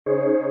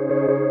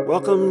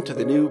Welcome to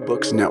the New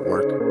Books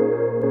Network.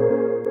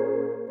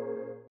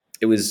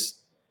 It was,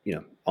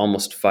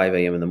 almost 5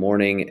 a.m. in the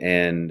morning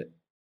and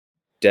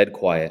dead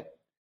quiet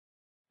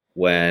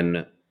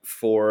when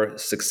four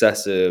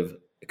successive,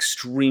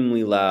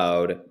 extremely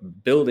loud,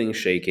 building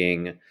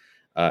shaking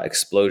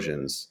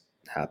explosions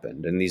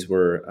happened. And these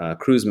were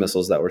cruise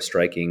missiles that were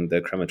striking the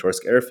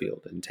Kramatorsk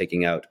airfield and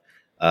taking out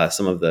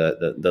some of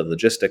the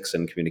logistics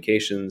and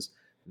communications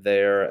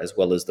there, as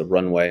well as the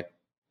runway.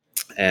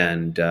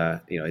 And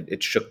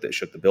it shook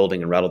the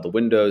building and rattled the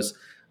windows.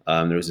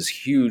 There was this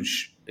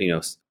huge,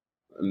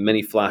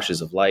 many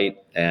flashes of light,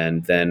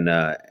 and then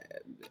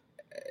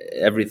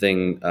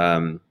everything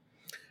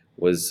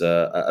was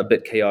a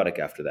bit chaotic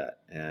after that.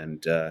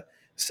 And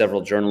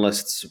several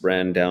journalists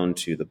ran down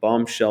to the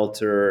bomb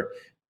shelter.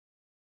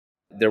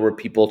 There were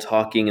people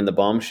talking in the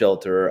bomb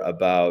shelter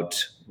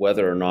about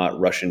whether or not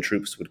Russian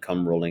troops would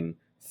come rolling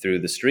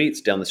down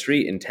the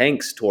street in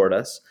tanks toward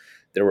us.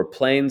 There were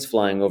planes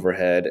flying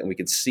overhead, and we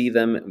could see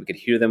them and we could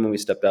hear them when we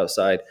stepped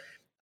outside.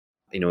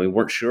 We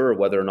weren't sure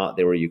whether or not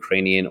they were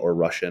Ukrainian or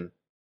Russian,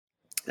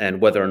 and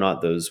whether or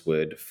not those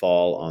would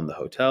fall on the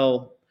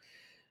hotel.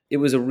 It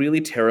was a really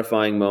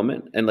terrifying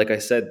moment. And like I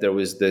said, there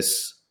was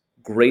this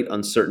great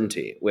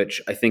uncertainty, which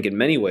I think in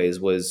many ways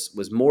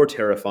was more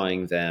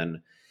terrifying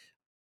than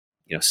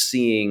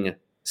seeing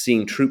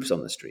troops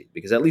on the street,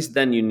 because at least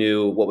then you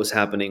knew what was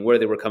happening, where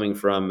they were coming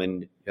from,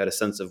 and you had a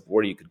sense of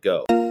where you could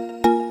go.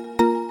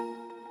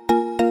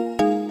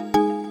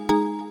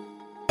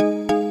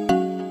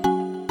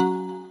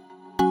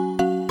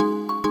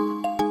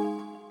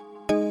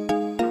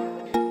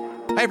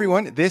 Hi,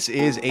 everyone. This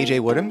is AJ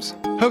Woodhams,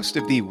 host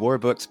of the War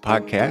Books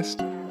podcast,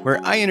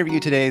 where I interview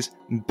today's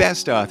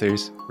best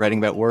authors writing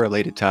about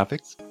war-related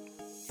topics.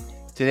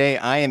 Today,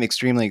 I am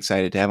extremely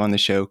excited to have on the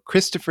show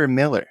Christopher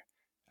Miller,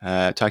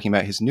 talking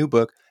about his new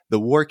book, The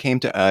War Came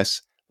to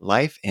Us,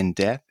 Life and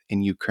Death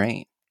in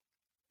Ukraine.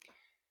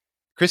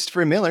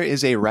 Christopher Miller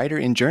is a writer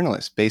and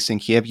journalist based in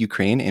Kiev,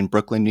 Ukraine, and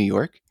Brooklyn, New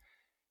York.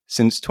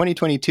 Since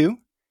 2022,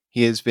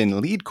 he has been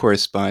lead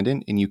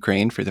correspondent in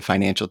Ukraine for the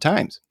Financial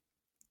Times.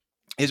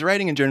 His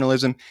writing and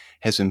journalism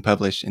has been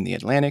published in The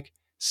Atlantic,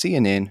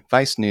 CNN,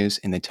 Vice News,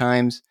 and The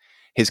Times.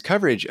 His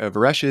coverage of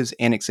Russia's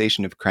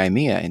annexation of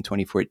Crimea in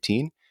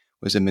 2014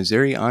 was a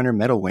Missouri Honor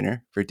Medal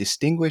winner for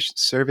Distinguished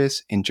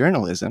Service in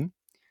Journalism.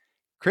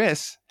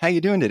 Chris, how you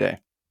doing today?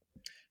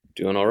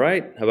 Doing all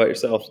right. How about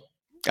yourself?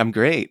 I'm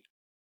great.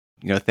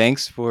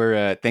 Thanks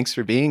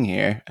for being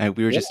here.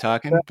 We were just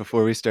talking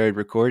before we started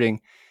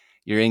recording.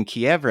 You're in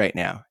Kiev right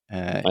now,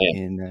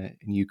 in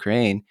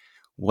Ukraine.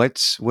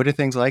 What are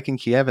things like in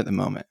Kiev at the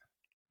moment?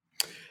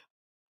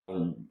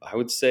 I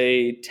would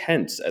say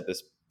tense at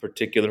this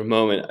particular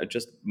moment.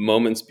 Just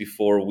moments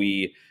before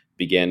we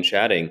began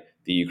chatting,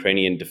 the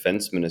Ukrainian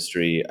Defense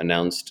Ministry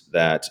announced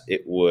that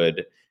it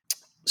would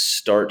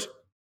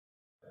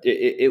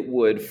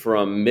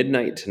from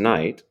midnight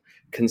tonight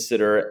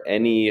consider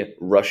any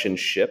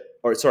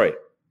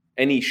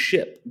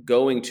ship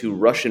going to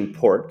Russian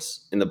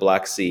ports in the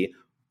Black Sea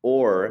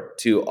or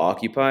to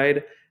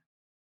occupied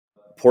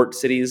port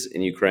cities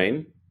in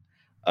Ukraine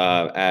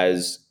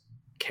as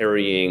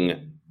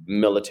carrying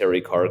military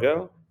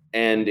cargo,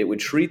 and it would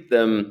treat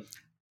them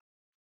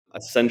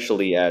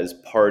essentially as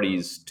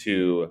parties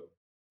to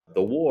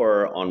the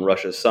war on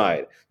Russia's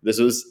side. This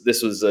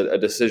was a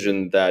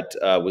decision that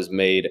was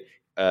made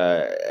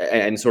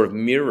and sort of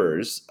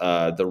mirrors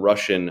the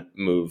Russian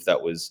move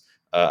that was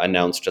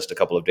announced just a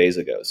couple of days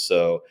ago.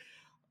 So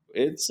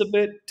it's a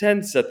bit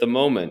tense at the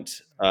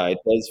moment. It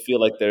does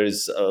feel like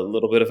there's a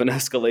little bit of an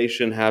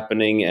escalation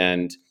happening,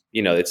 and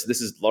this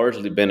has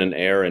largely been an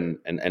air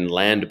and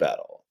land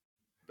battle.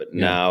 But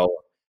now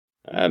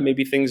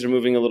maybe things are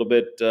moving a little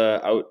bit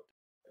out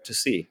to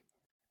sea.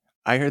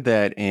 I heard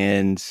that,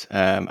 and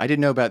I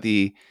didn't know about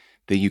the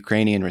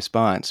Ukrainian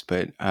response,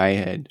 but I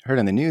had heard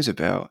on the news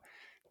about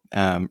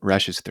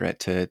Russia's threat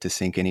to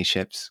sink any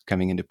ships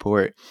coming into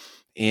port.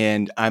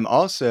 And I'm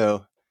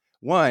also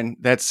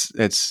that's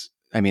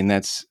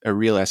a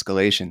real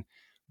escalation,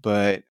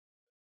 but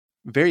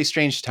very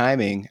strange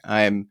timing.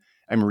 I'm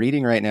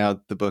reading right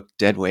now the book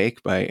Dead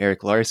Wake by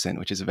Eric Larson,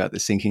 which is about the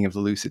sinking of the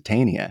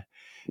Lusitania.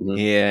 Mm-hmm.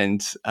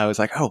 And I was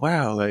like, oh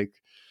wow, like,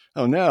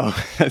 oh no.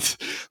 That's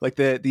like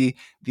the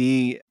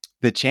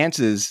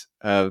chances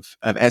of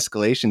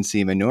escalation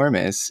seem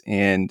enormous,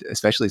 and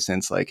especially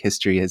since like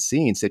history has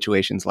seen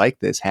situations like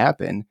this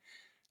happen.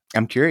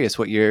 I'm curious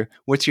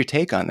what's your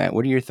take on that?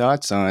 What are your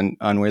thoughts on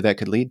where that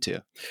could lead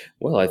to?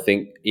 Well, I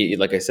think,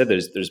 like I said,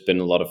 there's been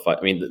a lot of fight.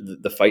 I mean,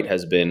 the fight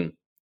has been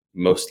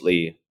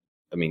mostly,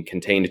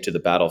 contained to the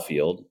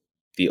battlefield.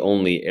 The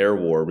only air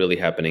war really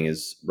happening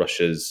is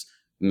Russia's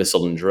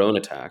missile and drone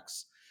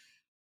attacks.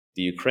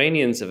 The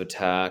Ukrainians have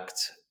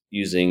attacked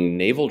using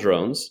naval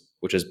drones,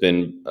 which has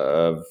been,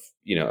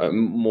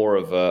 more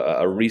of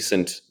a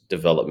recent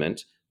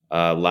development.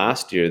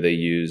 Last year, they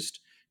used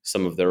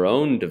some of their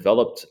own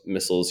developed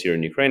missiles here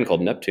in Ukraine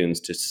called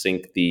Neptunes to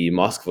sink the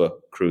Moskva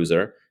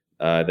cruiser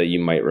that you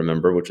might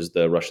remember, which is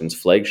the Russians'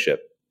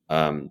 flagship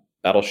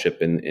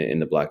battleship in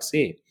the Black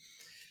Sea.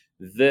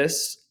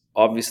 This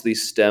obviously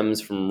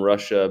stems from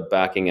Russia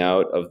backing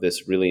out of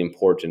this really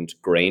important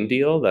grain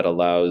deal that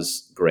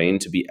allows grain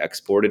to be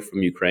exported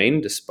from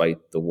Ukraine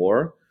despite the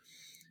war.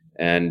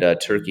 And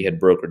Turkey had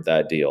brokered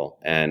that deal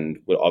and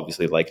would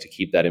obviously like to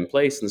keep that in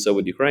place, and so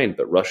would Ukraine.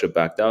 But Russia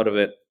backed out of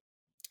it,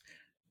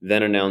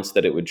 then announced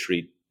that it would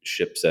treat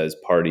ships as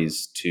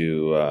parties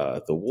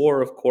to the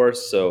war, of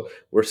course. So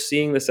we're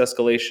seeing this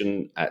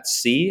escalation at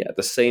sea at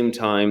the same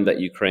time that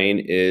Ukraine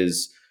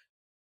is,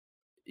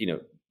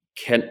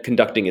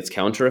 conducting its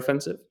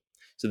counteroffensive.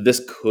 So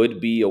this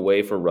could be a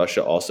way for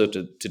Russia also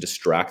to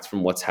distract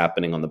from what's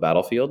happening on the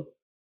battlefield.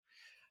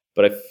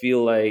 But I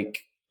feel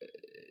like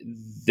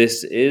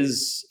this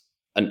is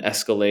an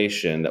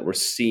escalation that we're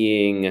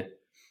seeing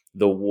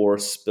the war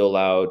spill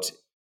out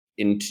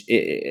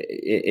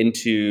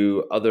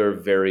into other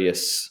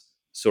various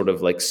sort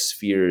of like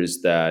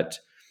spheres that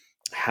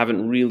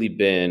haven't really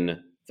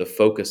been the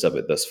focus of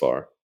it thus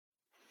far.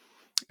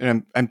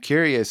 And I'm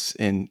curious,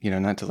 and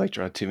not to like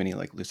draw too many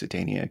like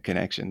Lusitania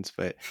connections,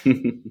 but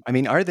I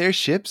mean, are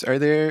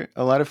there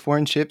a lot of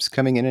foreign ships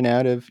coming in and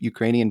out of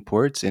Ukrainian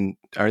ports? And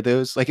are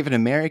those, like, if an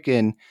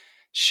American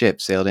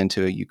ship sailed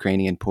into a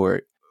Ukrainian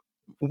port,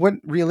 what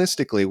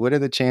are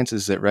the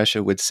chances that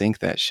Russia would sink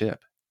that ship,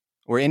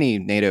 or any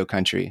NATO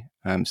country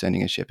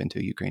sending a ship into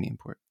a Ukrainian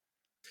port?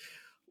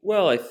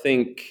 Well, I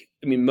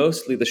mean,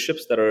 mostly the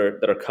ships that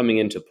are coming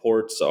into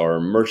ports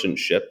are merchant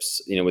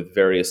ships, with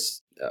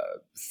various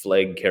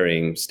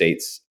flag-carrying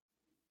states.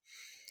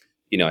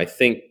 I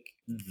think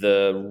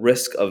the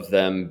risk of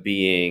them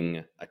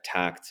being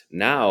attacked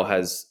now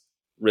has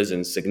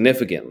risen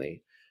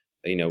significantly.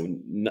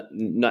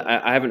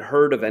 I haven't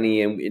heard of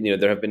any, and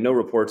there have been no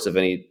reports of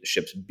any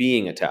ships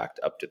being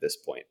attacked up to this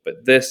point.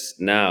 But this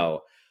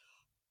now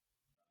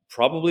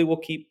probably will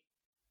keep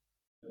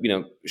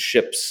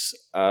ships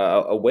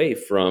away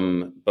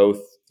from both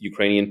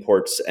Ukrainian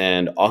ports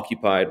and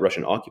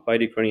Russian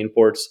occupied Ukrainian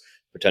ports,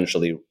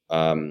 potentially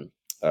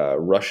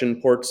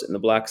Russian ports in the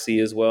Black Sea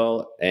as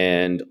well.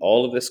 And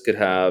all of this could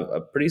have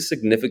a pretty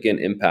significant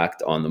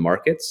impact on the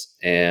markets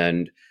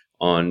and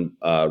on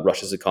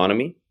Russia's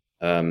economy.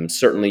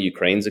 Certainly,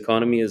 Ukraine's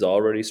economy is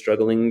already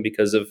struggling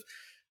because of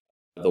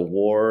the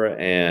war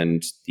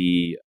and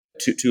the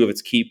two of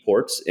its key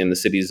ports in the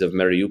cities of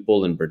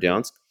Mariupol and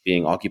Berdyansk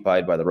being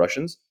occupied by the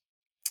Russians,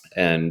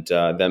 and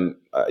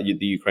the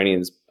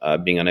Ukrainians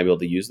being unable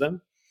to use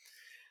them.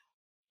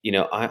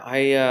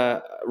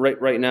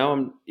 Right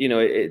now,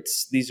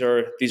 it's these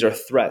are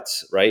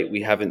threats, right?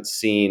 We haven't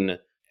seen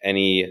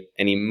any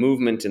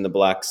movement in the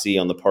Black Sea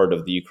on the part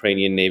of the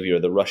Ukrainian Navy or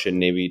the Russian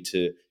Navy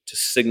to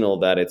signal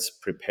that it's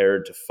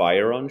prepared to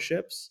fire on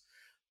ships.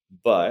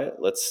 But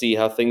let's see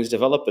how things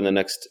develop in the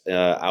next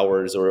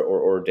hours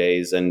or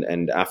days,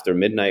 and after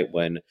midnight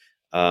when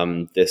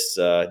this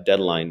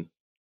deadline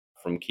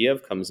from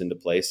Kiev comes into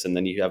place, and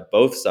then you have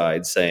both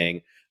sides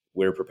saying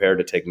we're prepared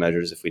to take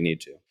measures if we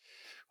need to.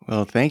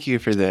 Well, thank you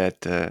for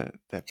that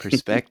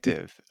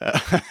perspective.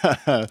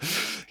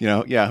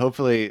 Yeah.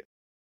 Hopefully,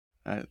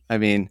 I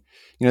mean,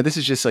 this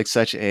is just like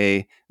such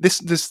a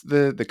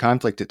the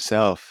conflict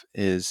itself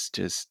is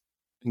just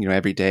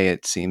every day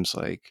it seems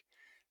like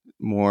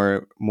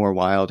more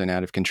wild and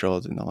out of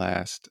control than the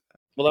last.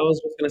 Well, I was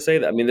just going to say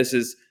that. I mean, this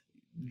is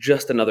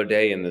just another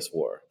day in this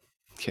war.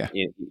 Yeah.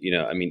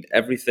 I mean,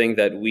 everything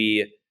that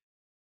we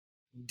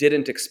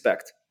didn't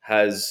expect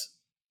has,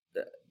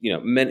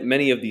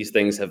 many of these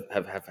things have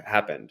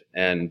happened.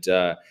 And,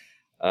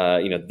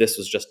 this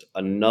was just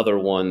another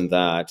one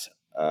that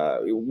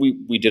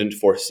we didn't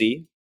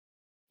foresee,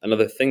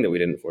 another thing that we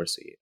didn't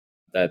foresee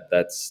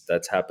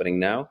that's happening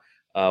now.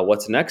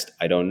 What's next?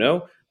 I don't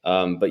know.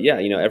 But yeah,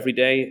 every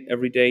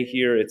day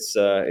here,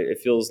 it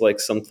feels like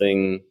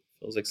something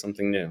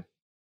new.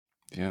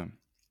 Yeah.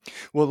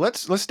 Well,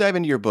 let's dive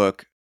into your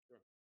book.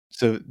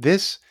 So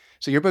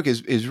your book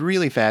is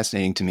really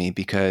fascinating to me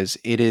because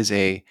it is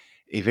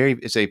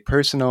it's a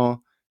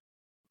personal,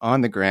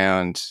 on the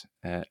ground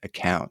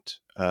account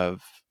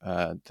of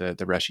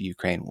the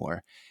Russia-Ukraine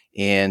war.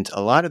 And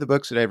a lot of the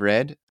books that I've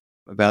read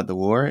about the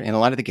war, and a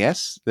lot of the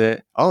guests,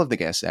 all of the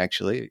guests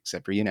actually,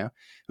 except for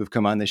who've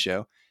come on the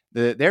show,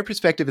 their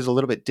perspective is a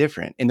little bit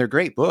different. And they're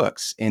great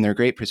books, and they're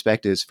great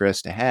perspectives for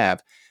us to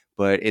have,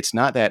 but it's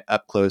not that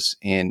up close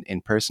and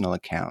personal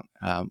account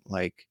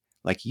like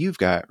you've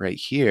got right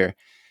here.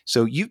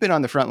 So you've been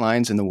on the front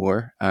lines in the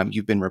war.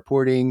 You've been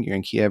reporting. You're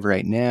in Kiev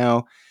right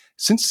now.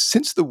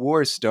 Since the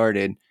war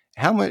started,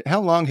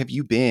 how long have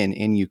you been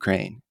in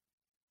Ukraine?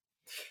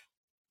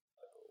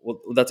 Well,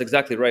 that's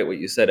exactly right what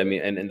you said. I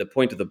mean, and the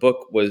point of the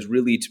book was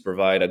really to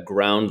provide a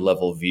ground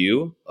level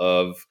view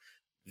of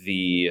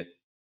the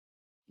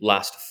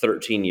last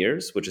 13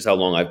 years, which is how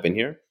long I've been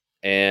here.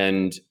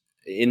 And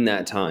in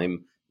that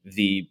time,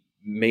 the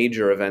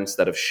major events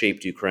that have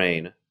shaped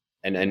Ukraine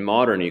and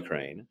modern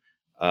Ukraine,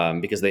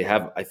 because they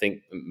have, I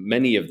think,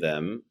 many of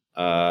them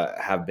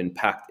have been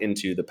packed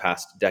into the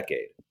past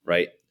decade,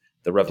 right?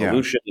 The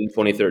revolution in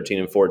 2013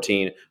 and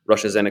 14,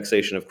 Russia's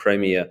annexation of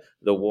Crimea,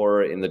 the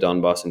war in the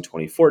Donbass in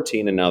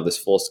 2014, and now this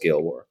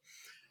full-scale war.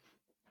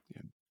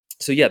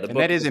 So yeah, the And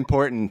book. that is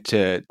important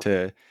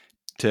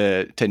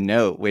to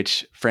note,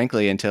 which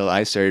frankly, until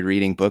I started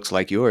reading books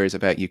like yours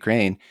about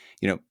Ukraine,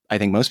 I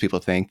think most people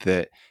think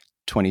that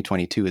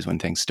 2022 is when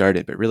things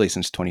started, but really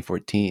since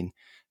 2014,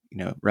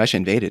 Russia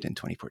invaded in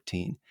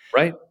 2014.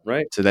 Right,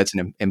 right. So that's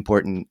an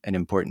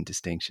important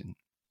distinction.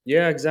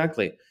 Yeah,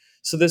 exactly.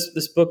 So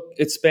this book,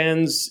 it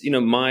spans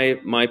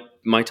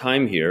my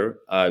time here.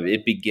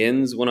 It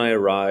begins when I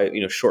arrive,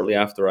 shortly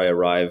after I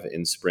arrive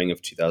in spring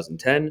of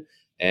 2010,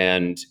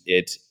 and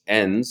it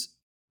ends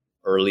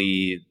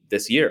early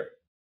this year.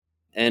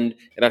 And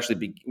it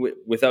actually,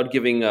 without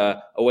giving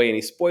away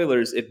any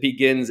spoilers, it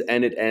begins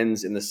and it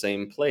ends in the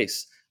same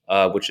place,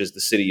 which is the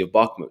city of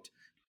Bakhmut.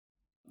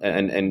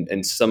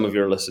 And some of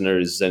your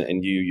listeners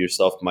and you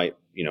yourself might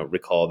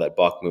recall that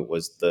Bakhmut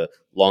was the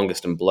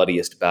longest and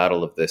bloodiest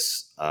battle of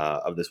this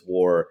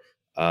war,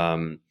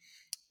 um,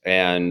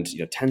 and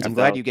tens I'm of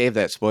glad thousands. you gave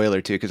that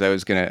spoiler too, because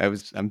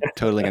I'm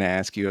totally gonna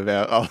ask you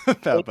about all Well, about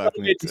it's not a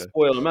Bakhmut. major So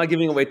spoiler. I'm not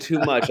giving away too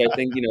much. I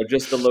think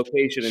just the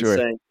location and sure,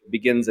 saying it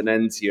begins and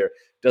ends here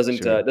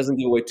doesn't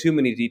give away too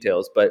many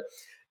details. But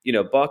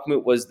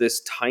Bakhmut was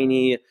this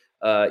tiny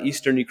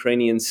eastern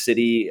Ukrainian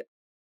city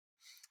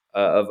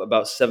of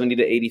about 70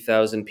 to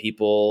 80,000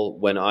 people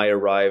when I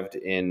arrived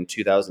in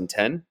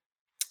 2010.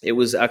 It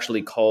was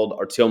actually called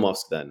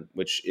Artyomovsk then,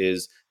 which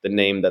is the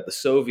name that the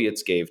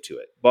Soviets gave to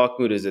it.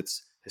 Bakhmut is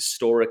its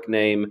historic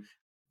name.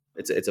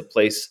 It's a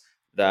place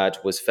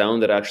that was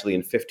founded actually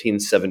in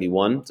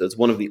 1571. So it's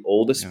one of the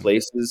oldest yeah.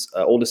 places,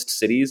 oldest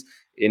cities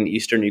in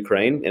eastern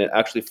Ukraine, and it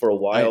actually for a I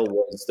while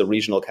was the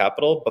regional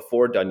capital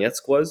before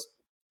Donetsk was.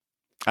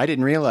 I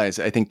didn't realize.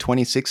 I think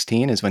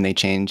 2016 is when they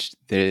changed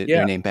Yeah,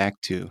 their name back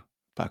to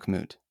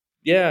Bakhmut.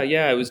 yeah.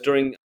 It was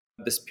during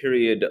this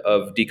period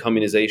of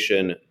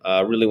decommunization,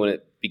 really when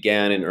it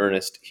began in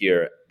earnest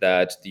here,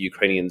 that the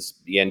Ukrainians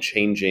began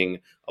changing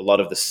a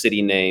lot of the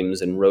city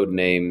names and road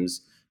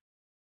names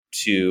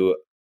to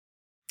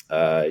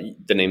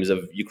the names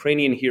of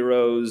Ukrainian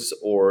heroes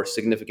or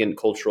significant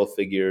cultural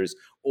figures,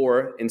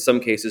 or in some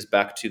cases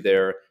back to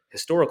their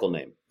historical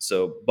name.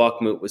 So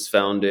Bakhmut was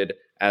founded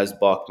as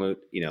Bakhmut,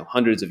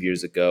 hundreds of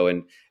years ago,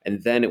 and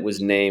then it was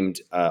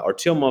named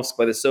Artyomovsk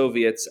by the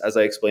Soviets, as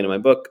I explain in my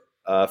book,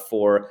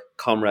 for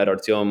Comrade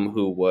Artyom,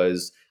 who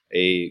was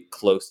a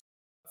close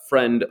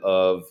friend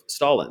of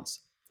Stalin's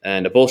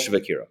and a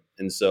Bolshevik hero.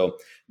 And so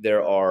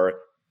there are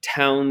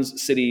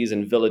towns, cities,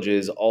 and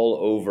villages all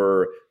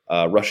over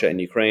Russia and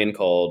Ukraine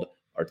called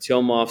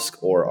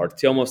Artyomovsk or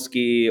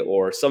Artyomovsky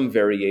or some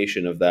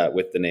variation of that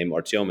with the name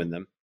Artyom in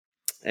them.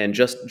 And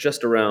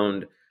just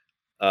around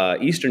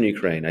eastern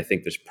Ukraine, I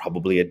think there's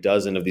probably a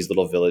dozen of these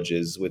little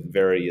villages with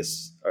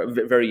various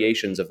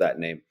variations of that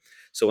name.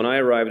 So when I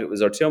arrived, it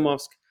was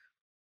Artyomovsk.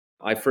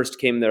 I first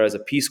came there as a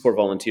Peace Corps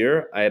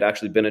volunteer. I had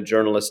actually been a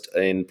journalist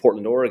in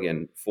Portland,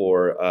 Oregon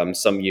for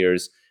some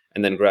years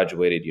and then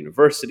graduated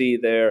university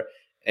there.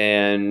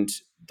 And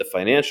the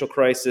financial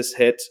crisis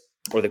hit,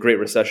 or the Great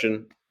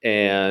Recession.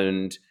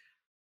 And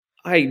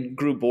I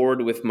grew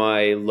bored with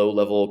my low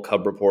level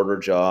cub reporter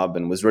job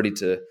and was ready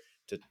to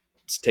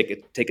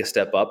take a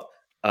step up.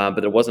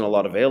 But there wasn't a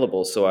lot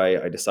available. So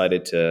I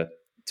decided to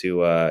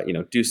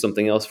do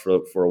something else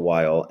for a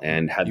while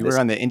and had You were this.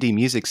 on the indie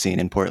music scene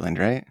in Portland,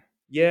 right?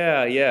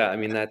 Yeah. I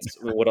mean,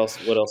 what else?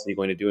 What else are you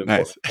going to do in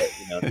Portland?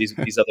 Nice.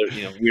 But, these other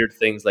weird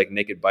things like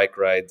naked bike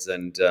rides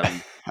and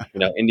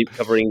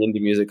covering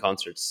indie music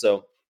concerts.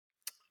 So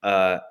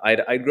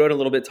I'd grown a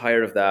little bit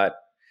tired of that.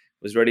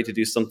 Was ready to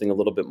do something a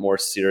little bit more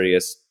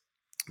serious,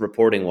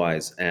 reporting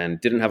wise, and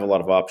didn't have a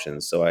lot of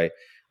options. So I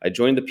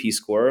joined the Peace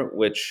Corps,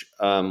 which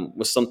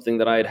was something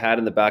that I had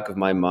in the back of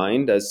my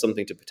mind as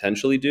something to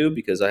potentially do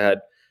because I had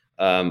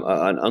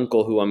an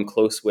uncle who I'm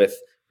close with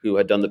who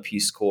had done the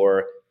Peace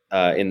Corps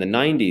in the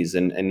 90s,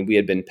 and we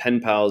had been pen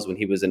pals when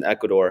he was in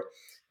Ecuador.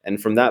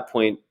 And from that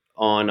point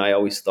on, I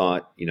always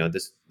thought,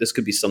 this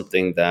could be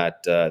something that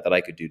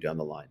I could do down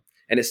the line,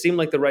 and it seemed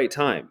like the right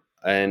time.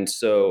 And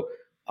so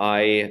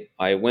I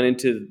went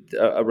into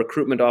a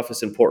recruitment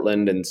office in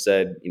Portland and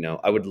said,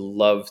 I would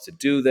love to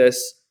do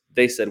this.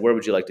 They said, where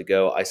would you like to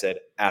go? I said,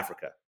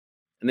 Africa.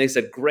 And they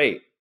said,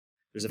 great.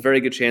 There's a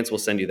very good chance we'll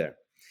send you there.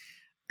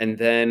 And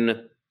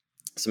then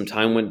some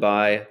time went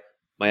by.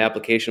 My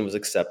application was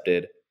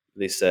accepted.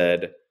 They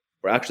said,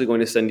 we're actually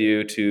going to send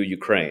you to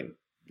Ukraine.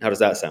 How does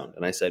that sound?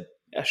 And I said,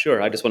 yeah,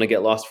 sure. I just want to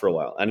get lost for a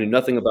while. I knew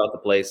nothing about the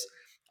place.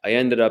 I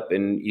ended up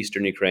in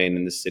eastern Ukraine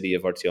in the city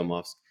of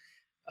Artyomovsk,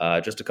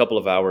 just a couple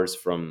of hours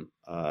from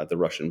the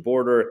Russian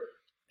border,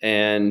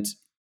 and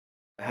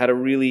had a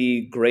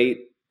really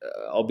great,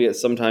 albeit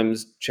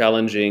sometimes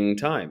challenging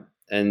time.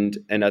 And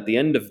at the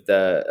end of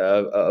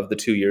the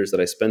 2 years that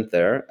I spent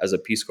there as a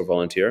Peace Corps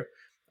volunteer,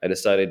 I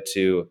decided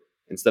to,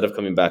 instead of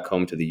coming back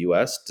home to the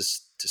U.S.,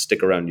 to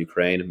stick around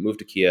Ukraine, move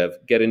to Kiev,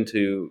 get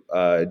into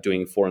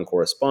doing foreign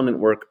correspondent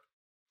work,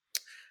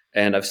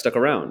 and I've stuck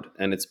around.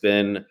 And it's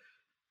been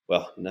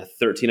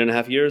 13 and a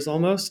half years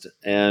almost.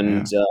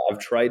 And Yeah. I've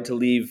tried to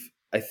leave,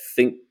 I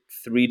think,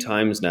 3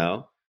 times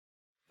now.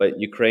 But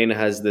Ukraine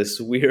has this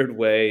weird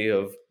way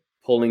of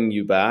pulling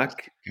you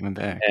back Coming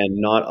back. and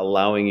not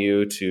allowing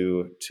you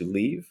to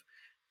leave.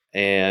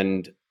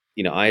 And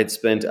I had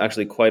spent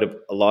actually quite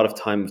a lot of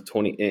time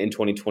in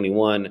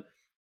 2021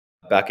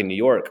 back in New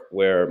York,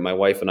 where my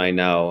wife and I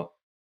now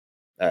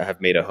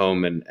have made a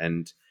home,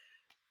 and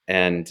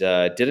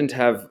didn't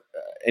have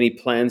any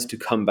plans to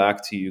come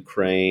back to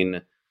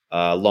Ukraine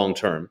long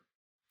term.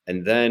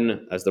 And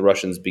then, as the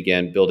Russians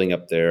began building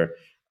up their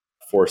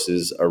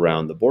forces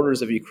around the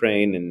borders of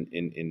Ukraine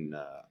in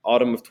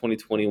autumn of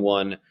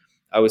 2021,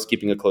 I was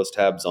keeping a close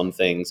tabs on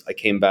things. I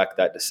came back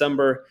that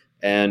December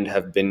and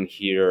have been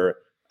here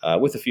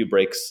with a few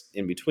breaks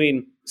in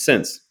between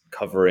since,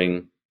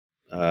 covering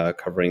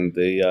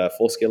the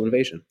full scale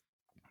invasion.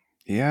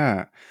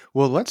 Yeah.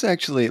 Well,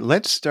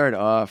 let's start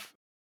off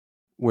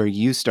where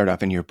you start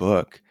off in your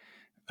book,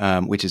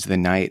 which is the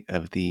night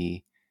of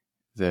the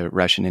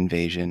Russian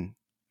invasion,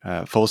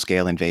 full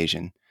scale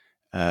invasion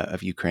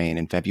of Ukraine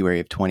in February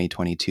of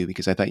 2022.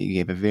 Because I thought you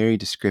gave a very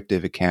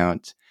descriptive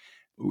account.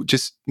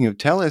 Just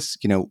tell us,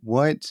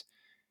 what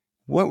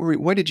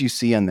did you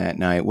see on that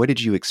night? What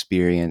did you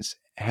experience?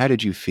 How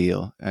did you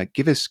feel?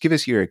 Give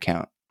us your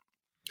account.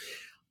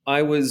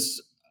 I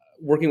was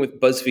working with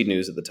BuzzFeed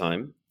News at the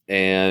time,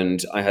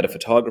 and I had a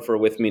photographer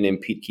with me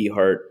named Pete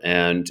Keyhart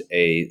and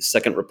a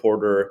second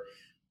reporter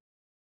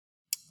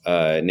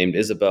named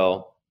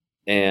Isabel,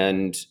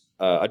 and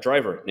a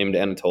driver named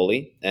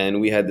Anatoly. And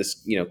we had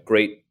this,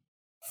 great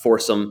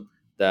foursome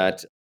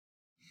that,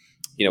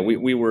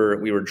 we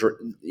were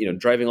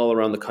driving all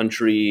around the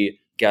country,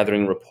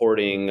 gathering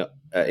reporting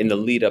in the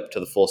lead up to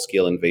the full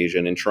scale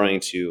invasion, and trying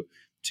to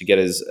get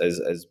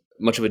as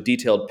much of a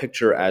detailed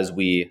picture as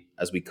we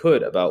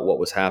could about what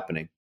was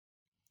happening.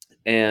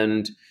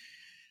 And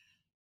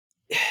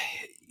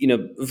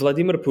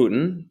Vladimir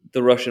Putin,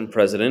 the Russian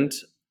president,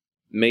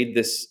 made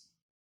this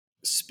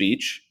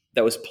speech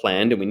that was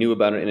planned, and we knew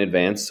about it in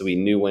advance, so we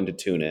knew when to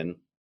tune in.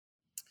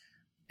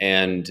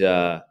 And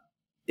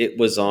it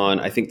was on,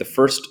 I think, the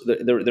first.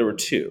 There were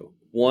two.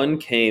 One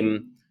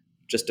came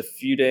just a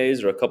few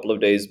days or a couple of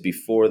days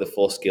before the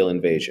full scale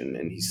invasion,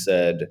 and he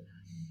said,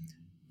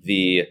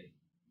 the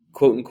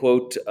quote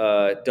unquote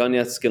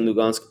Donetsk and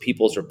Lugansk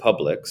People's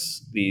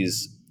Republics,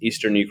 these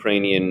eastern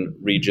Ukrainian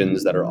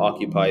regions that are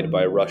occupied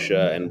by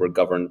Russia and were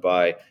governed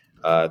by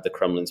the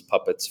Kremlin's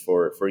puppets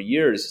for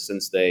years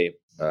since they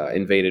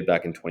invaded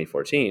back in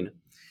 2014,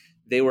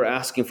 they were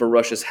asking for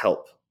Russia's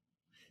help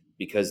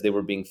because they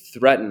were being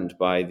threatened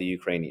by the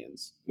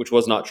Ukrainians, which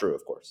was not true,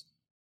 of course.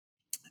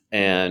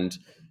 And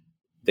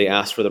they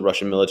asked for the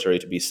Russian military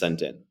to be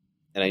sent in.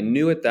 And I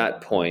knew at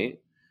that point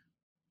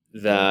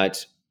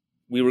that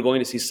we were going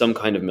to see some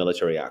kind of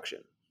military action.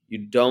 You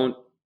don't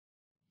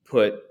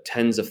put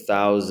tens of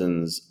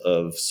thousands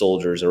of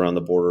soldiers around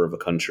the border of a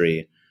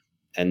country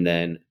and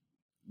then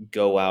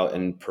go out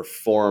and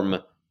perform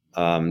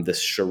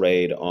this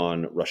charade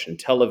on Russian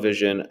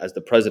television as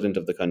the president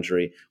of the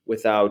country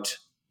without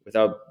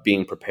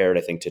being prepared,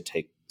 I think, to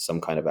take some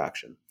kind of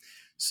action.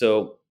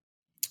 So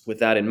with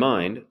that in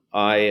mind,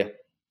 I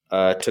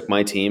took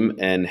my team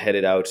and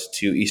headed out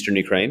to eastern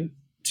Ukraine,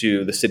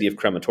 to the city of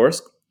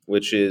Kramatorsk,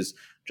 which is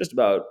just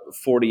about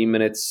 40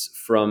 minutes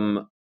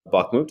from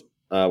Bakhmut,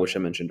 which I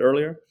mentioned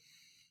earlier.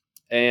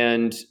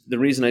 And the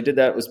reason I did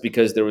that was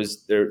because there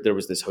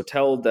was this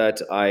hotel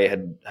that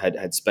I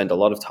had spent a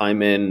lot of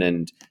time in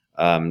and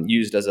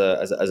used as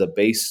a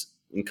base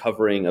in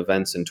covering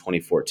events in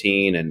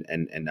 2014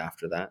 and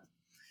after that.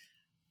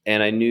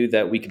 And I knew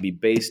that we could be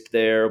based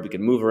there, we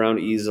could move around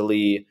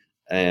easily,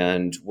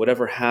 and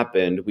whatever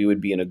happened, we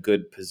would be in a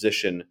good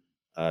position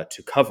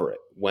to cover it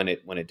when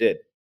it did.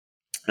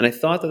 And I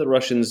thought that the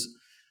Russians,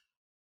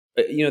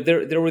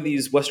 there were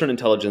these Western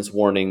intelligence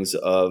warnings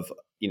of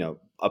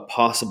a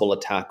possible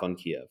attack on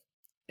Kiev,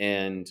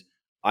 and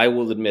I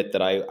will admit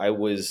that I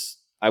was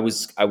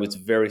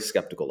very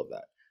skeptical of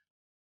that.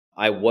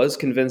 I was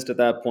convinced at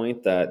that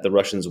point that the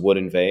Russians would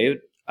invade.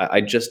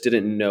 I just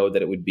didn't know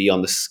that it would be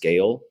on the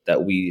scale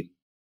that we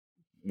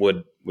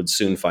would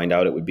soon find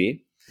out it would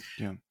be.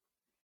 Yeah.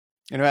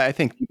 I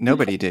think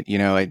nobody did.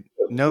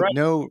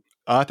 No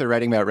author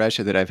writing about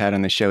Russia that I've had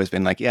on the show has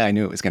been like, yeah, I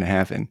knew it was going to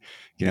happen.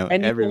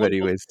 And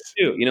Everybody was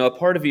too. A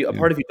part of you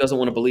doesn't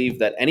want to believe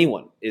that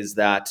anyone is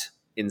that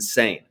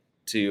insane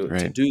to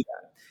do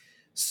that.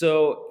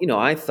 So,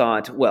 I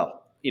thought,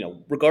 well,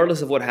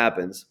 regardless of what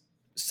happens,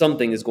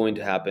 something is going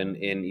to happen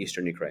in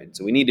eastern Ukraine.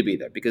 So we need to be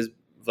there because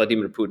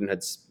Vladimir Putin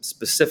had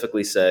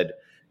specifically said,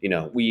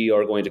 we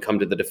are going to come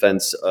to the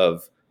defense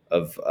of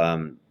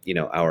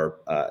our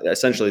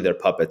essentially their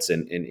puppets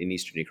in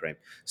eastern Ukraine.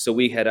 So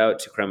we head out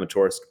to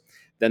Kramatorsk.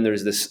 Then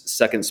there's this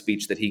second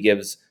speech that he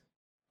gives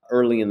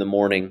early in the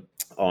morning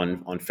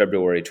on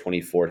February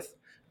 24th,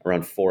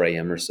 around 4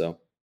 a.m. or so.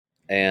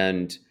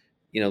 And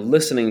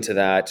listening to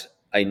that,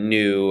 I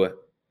knew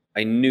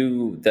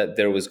that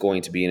there was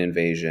going to be an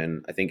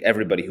invasion. I think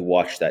everybody who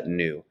watched that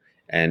knew,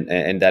 and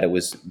that it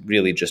was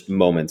really just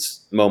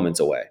moments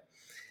away.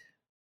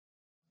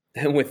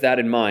 And with that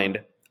in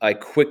mind, I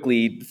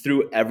quickly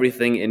threw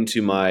everything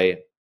into my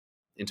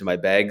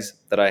bags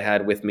that I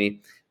had with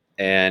me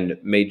and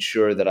made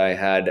sure that I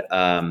had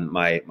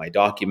my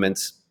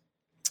documents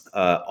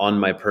on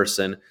my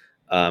person.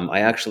 I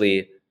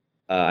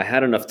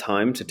had enough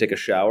time to take a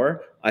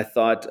shower. I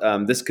thought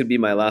this could be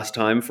my last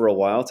time for a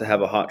while to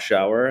have a hot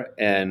shower,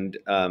 and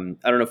I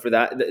don't know, for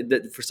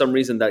for some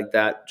reason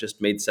that just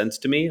made sense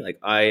to me. Like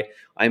I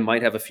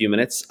might have a few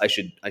minutes. I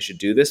should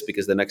do this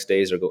because the next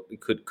days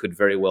could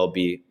very well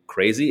be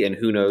crazy, and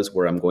who knows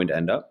where I'm going to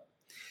end up.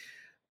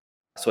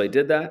 So I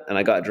did that, and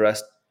I got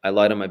dressed. I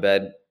lied on my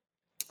bed.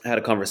 I had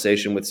a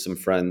conversation with some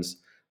friends,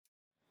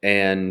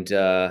 and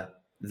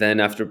then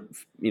after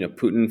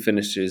Putin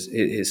finished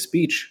his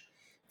speech,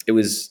 it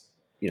was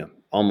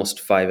almost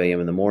 5 a.m.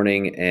 in the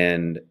morning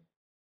and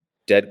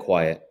dead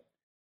quiet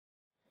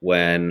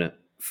when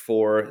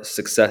four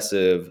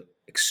successive,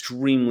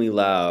 extremely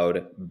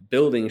loud,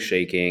 building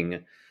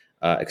shaking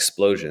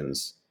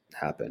explosions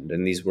happened,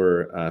 and these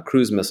were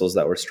cruise missiles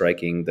that were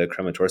striking the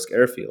Kramatorsk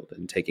airfield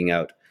and taking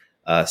out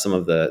some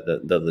of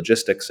the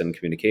logistics and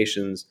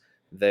communications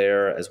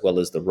there, as well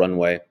as the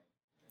runway.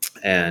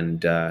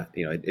 And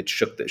it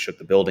shook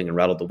the building and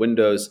rattled the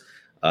windows.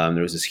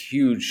 There was this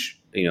huge,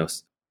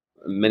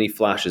 many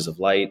flashes of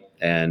light,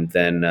 and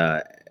then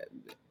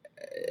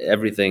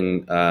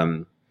everything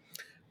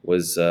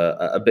was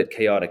a bit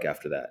chaotic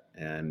after that.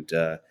 And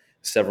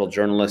several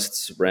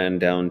journalists ran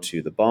down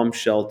to the bomb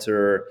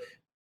shelter.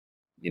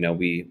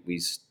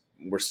 We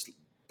were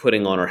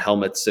putting on our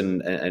helmets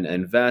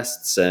and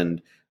vests,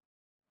 and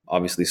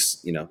obviously,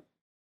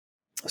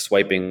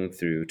 swiping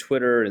through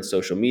Twitter and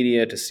social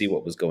media to see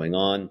what was going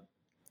on.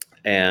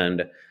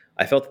 And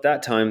I felt at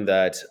that time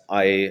that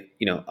I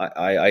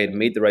had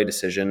made the right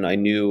decision. I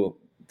knew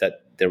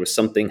that there was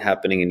something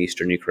happening in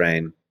eastern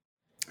Ukraine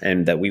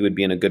and that we would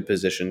be in a good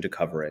position to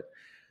cover it.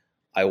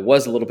 I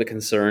was a little bit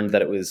concerned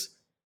that it was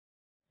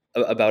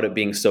about it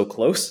being so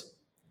close.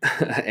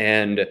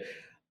 And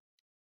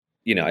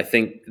I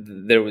think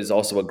there was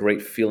also a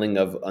great feeling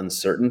of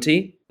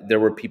uncertainty. There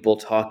were people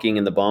talking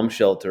in the bomb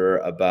shelter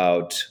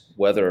about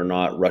whether or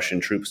not Russian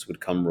troops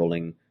would come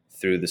rolling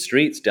through the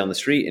streets, down the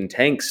street in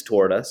tanks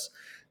toward us.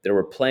 There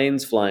were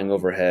planes flying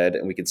overhead,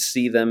 and we could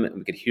see them and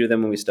we could hear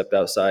them when we stepped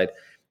outside.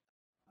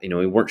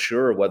 We weren't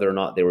sure whether or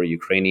not they were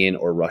Ukrainian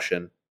or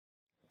Russian,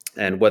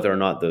 and whether or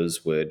not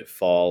those would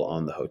fall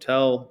on the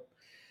hotel.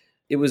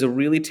 It was a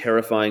really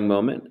terrifying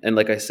moment. And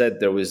like I said,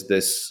 there was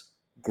this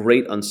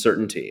great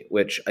uncertainty,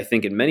 which I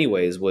think in many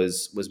ways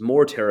was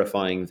more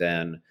terrifying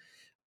than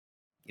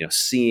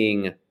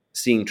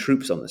seeing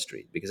troops on the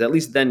street, because at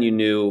least then you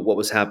knew what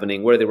was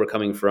happening, where they were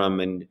coming from,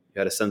 and you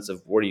had a sense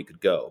of where you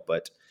could go.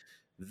 But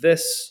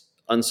this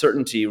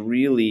uncertainty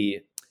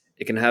really,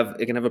 it can have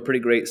a pretty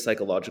great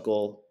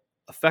psychological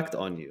effect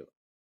on you.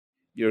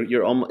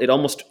 It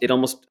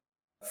almost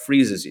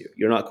freezes you.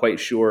 You're not quite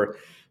sure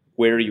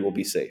where you will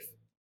be safe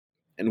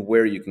and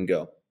where you can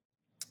go.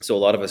 So a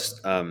lot of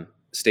us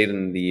stayed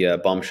in the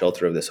bomb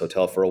shelter of this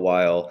hotel for a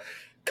while,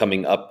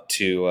 coming up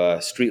to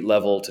street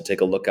level to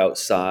take a look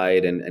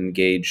outside and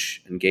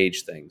engage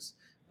things.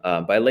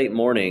 By late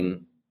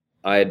morning,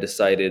 I had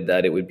decided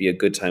that it would be a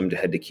good time to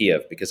head to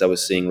Kiev because I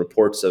was seeing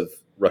reports of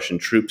Russian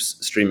troops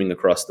streaming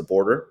across the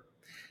border.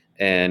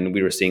 And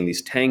we were seeing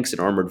these tanks and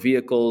armored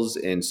vehicles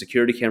and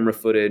security camera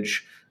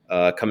footage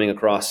coming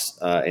across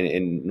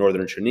in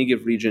northern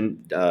Chernigiv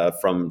region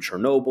from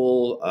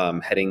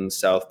Chernobyl, heading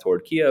south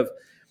toward Kiev.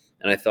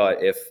 And I thought,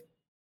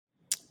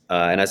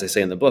 and as I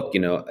say in the book,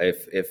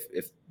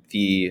 if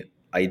the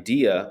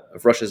idea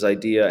of Russia's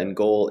idea and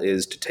goal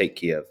is to take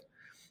Kiev,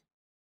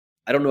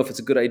 I don't know if it's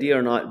a good idea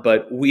or not,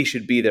 but we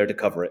should be there to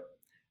cover it.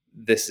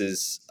 This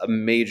is a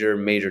major,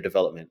 major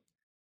development.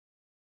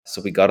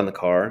 So we got in the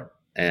car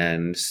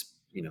and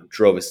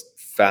drove as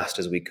fast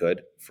as we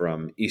could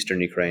from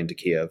eastern Ukraine to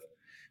Kiev,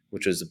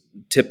 which was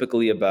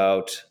typically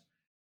about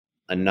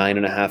a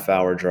 9.5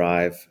 hour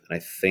drive. And I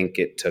think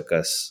it took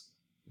us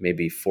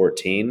maybe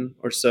 14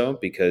 or so,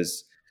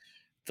 because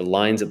the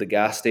lines at the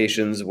gas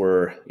stations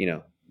were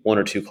 1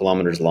 or 2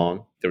 kilometers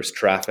long. There was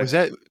traffic. Was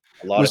that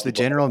A lot was of the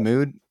people. general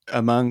mood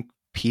among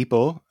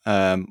people?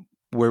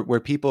 Were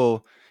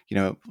people,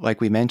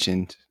 like we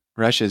mentioned,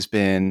 Russia's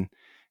been,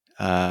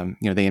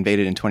 they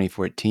invaded in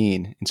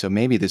 2014, and so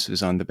maybe this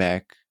was on the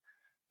back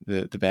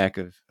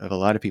of a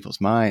lot of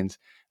people's minds.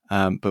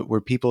 But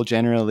were people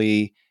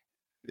generally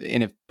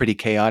in a pretty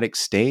chaotic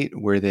state?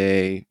 Were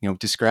they,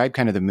 describe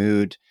kind of the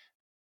mood,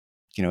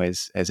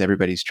 as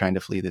everybody's trying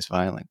to flee this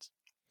violence?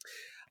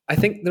 I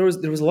think there was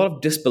a lot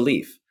of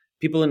disbelief.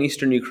 People in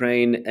eastern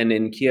Ukraine and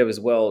in Kiev as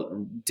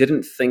well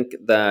didn't think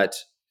that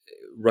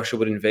Russia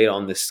would invade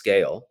on this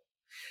scale.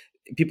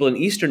 People in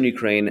eastern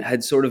Ukraine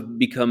had sort of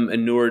become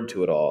inured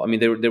to it all. I mean,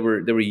 they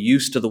were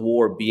used to the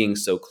war being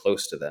so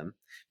close to them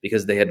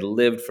because they had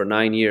lived for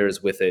 9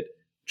 years with it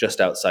just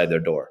outside their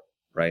door,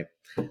 right?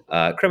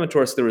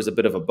 Kramatorsk, there was a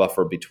bit of a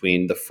buffer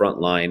between the front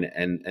line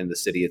and the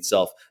city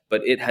itself,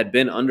 but it had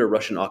been under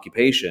Russian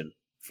occupation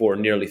for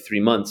nearly 3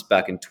 months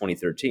back in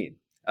 2014.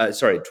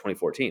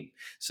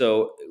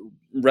 So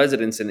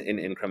residents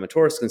in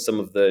Kramatorsk and some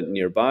of the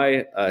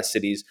nearby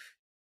cities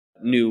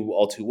knew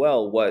all too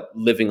well what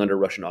living under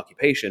Russian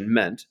occupation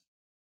meant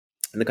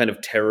and the kind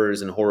of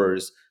terrors and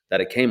horrors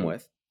that it came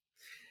with.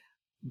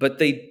 But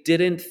they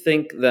didn't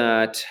think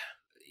that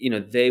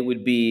they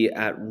would be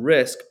at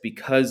risk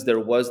because there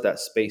was that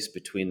space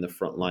between the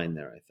front line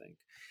there, I think.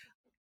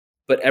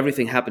 But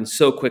everything happened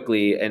so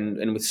quickly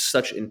and with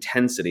such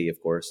intensity,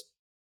 of course,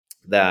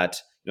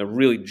 that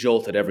really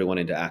jolted everyone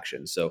into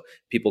action. So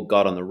people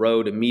got on the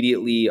road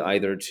immediately,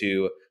 either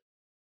to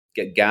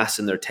get gas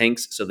in their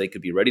tanks so they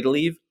could be ready to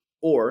leave,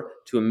 or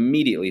to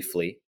immediately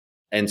flee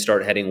and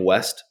start heading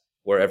west,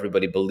 where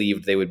everybody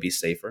believed they would be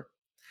safer.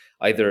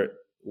 Either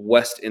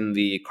west in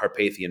the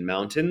Carpathian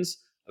Mountains,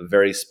 a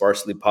very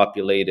sparsely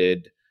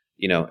populated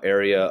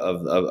area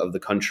of the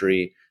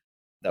country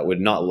that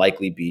would not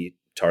likely be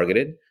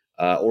targeted,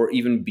 or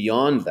even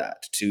beyond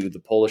that to the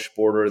Polish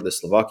border, the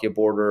Slovakia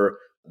border,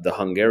 the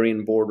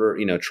Hungarian border,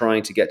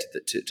 trying to get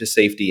to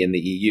safety in the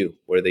EU,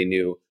 where they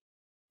knew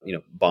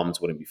bombs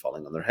wouldn't be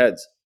falling on their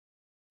heads.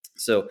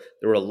 So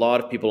there were a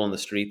lot of people on the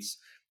streets.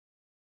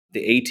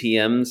 The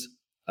ATMs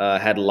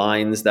had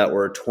lines that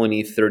were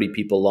 20, 30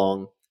 people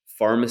long.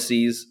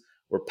 Pharmacies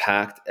were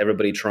packed,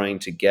 everybody trying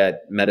to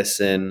get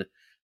medicine.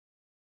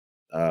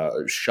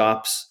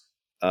 Shops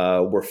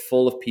were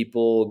full of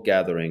people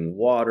gathering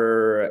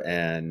water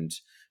and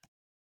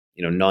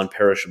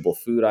non-perishable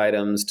food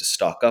items to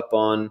stock up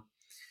on.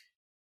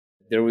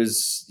 There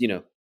was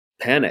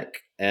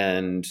panic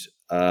and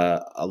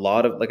a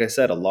lot of, like I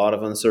said, a lot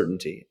of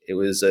uncertainty. It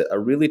was a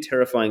really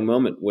terrifying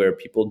moment where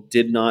people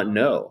did not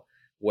know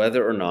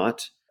whether or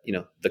not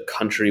the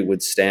country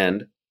would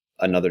stand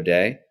another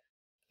day.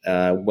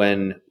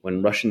 When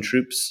Russian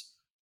troops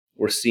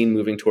were seen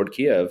moving toward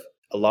Kiev,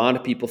 a lot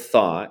of people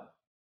thought,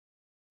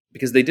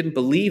 because they didn't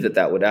believe that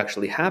that would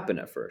actually happen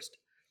at first,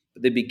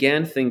 but they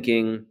began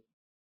thinking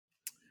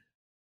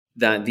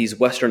that these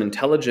Western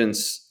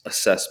intelligence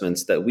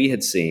assessments that we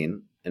had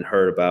seen and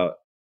heard about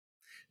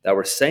that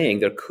were saying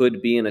there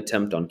could be an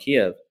attempt on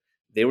Kiev,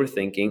 they were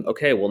thinking,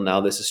 okay, well,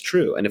 now this is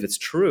true. And if it's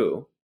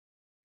true,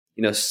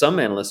 some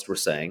analysts were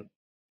saying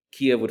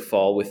Kiev would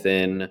fall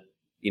within,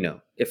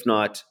 if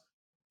not,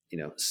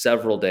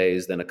 several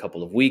days, then a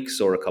couple of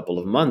weeks or a couple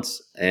of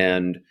months.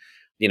 And,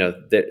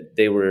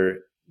 they were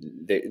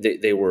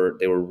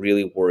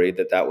really worried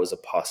that that was a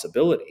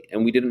possibility.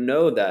 And we didn't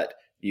know that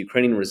the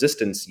Ukrainian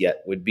resistance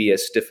yet would be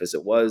as stiff as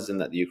it was, and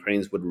that the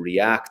Ukrainians would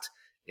react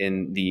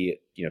in the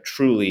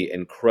truly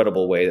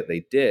incredible way that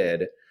they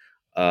did.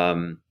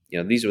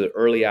 These were the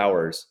early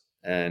hours,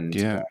 and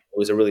Yeah. it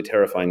was a really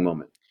terrifying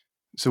moment.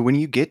 So when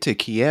you get to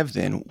Kiev,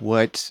 then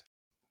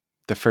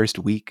the first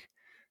week,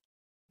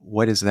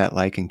 what is that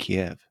like in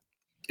Kiev?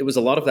 It was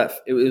a lot of that.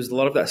 It was a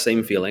lot of that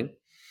same feeling.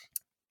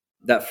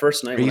 That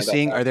first night Are when you I got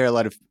seeing? back, Are there a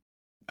lot of?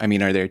 I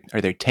mean, are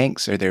there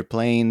tanks? Are there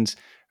planes?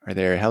 Are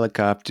there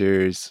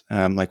helicopters?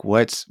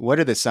 What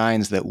are the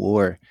signs that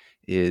war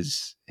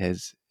is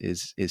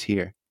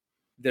here?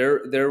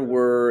 there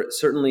were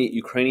certainly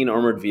Ukrainian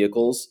armored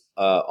vehicles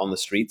on the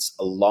streets.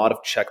 A lot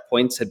of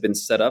checkpoints had been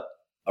set up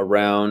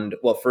around.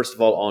 Well, first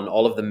of all, on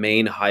all of the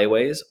main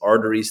highways,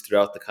 arteries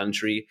throughout the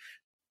country.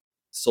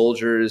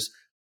 Soldiers,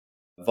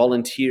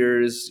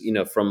 volunteers,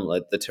 from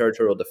like the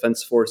territorial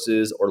defense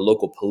forces or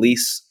local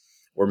police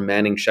were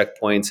manning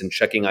checkpoints and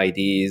checking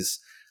IDs.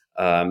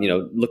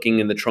 Looking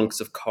in the trunks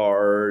of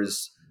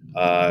cars,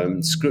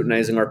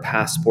 scrutinizing our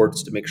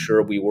passports to make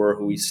sure we were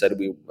who we said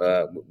we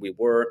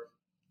were.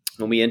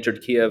 When we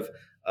entered Kiev,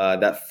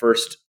 that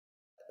first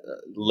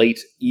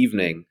late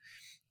evening,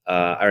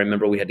 I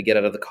remember we had to get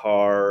out of the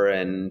car,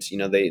 and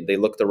they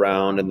looked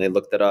around and they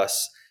looked at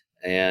us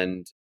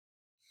and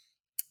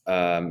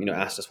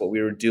asked us what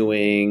we were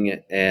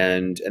doing,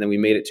 and then we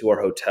made it to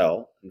our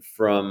hotel. And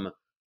from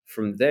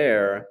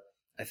there,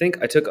 I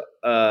think I took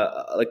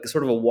like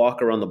sort of a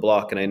walk around the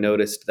block, and I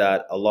noticed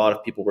that a lot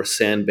of people were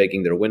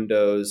sandbagging their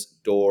windows,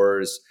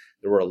 doors.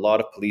 There were a lot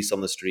of police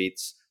on the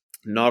streets,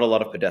 not a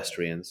lot of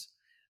pedestrians.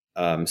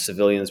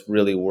 Civilians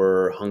really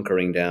were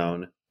hunkering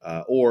down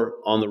or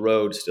on the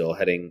road still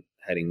heading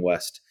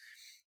west.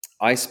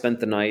 I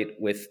spent the night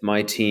with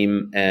my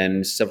team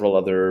and several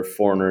other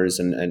foreigners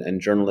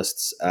and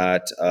journalists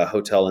at a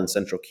hotel in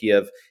central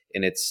Kiev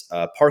in its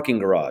parking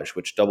garage,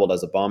 which doubled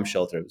as a bomb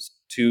shelter. It was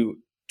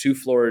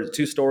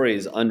two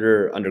stories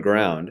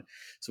underground.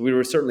 So we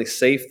were certainly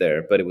safe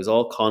there, but it was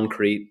all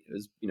concrete. It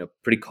was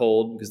pretty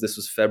cold because this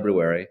was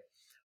February.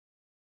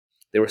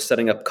 They were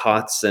setting up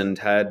cots and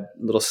had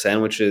little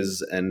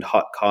sandwiches and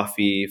hot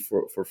coffee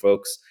for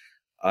folks.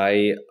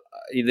 They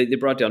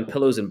brought down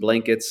pillows and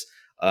blankets.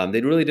 They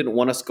really didn't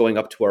want us going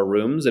up to our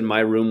rooms, and my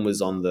room was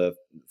on the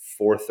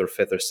fourth or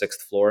fifth or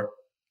sixth floor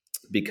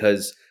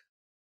because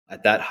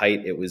at that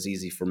height it was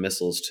easy for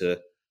missiles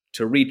to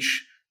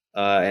reach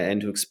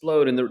and to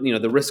explode, and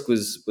the risk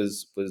was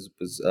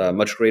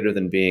much greater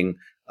than being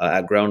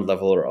at ground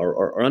level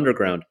or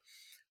underground.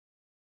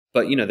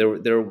 But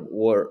there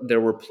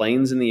were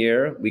planes in the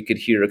air. We could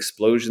hear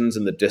explosions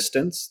in the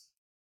distance.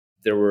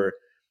 There were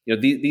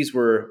these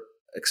were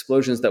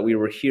explosions that we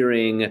were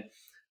hearing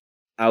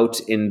out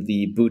in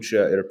the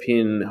Bucha,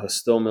 Irpin,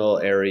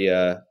 Hostomel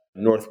area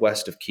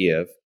northwest of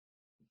Kiev,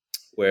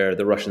 where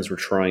the Russians were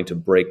trying to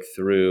break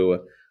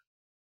through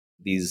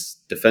these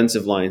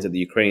defensive lines that the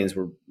Ukrainians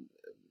were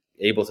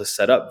able to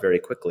set up very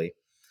quickly.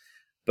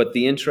 But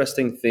the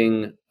interesting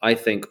thing, I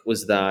think,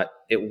 was that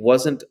it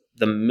wasn't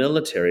the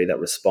military that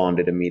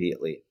responded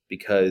immediately,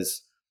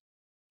 because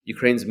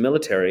Ukraine's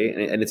military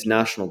and its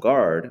National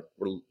Guard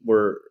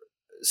were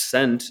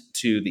sent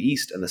to the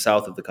east and the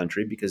south of the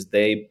country because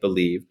they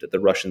believed that the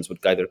Russians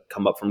would either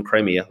come up from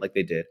Crimea like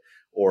they did,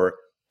 or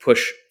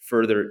push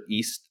further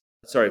east,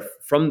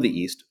 from the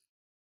east,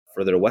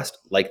 further west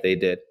like they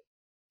did.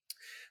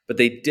 But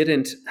they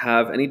didn't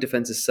have any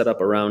defenses set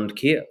up around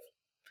Kiev.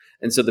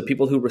 And so the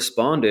people who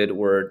responded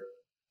were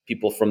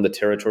people from the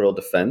Territorial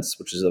Defense,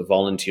 which is a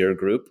volunteer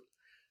group.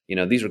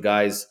 These were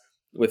guys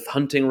with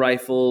hunting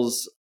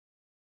rifles,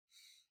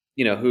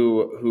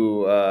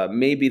 who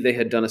maybe they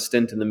had done a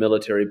stint in the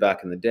military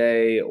back in the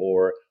day,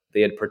 or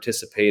they had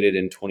participated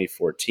in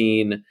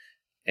 2014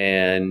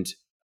 and,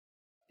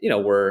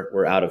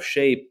 were out of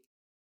shape,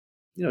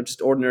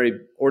 just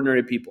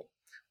ordinary people,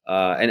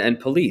 and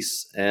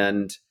police.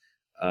 And,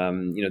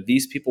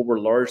 these people were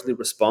largely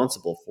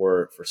responsible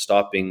for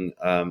stopping,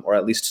 or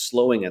at least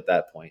slowing at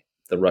that point,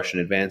 the Russian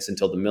advance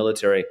until the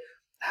military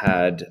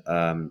had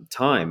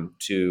time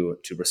to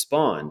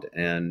respond.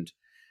 And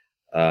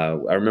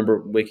I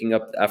remember waking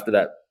up after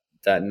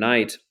that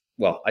night.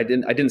 Well, I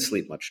didn't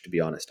sleep much, to be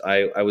honest.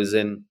 I was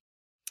in,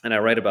 and I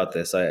write about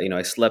this.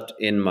 I slept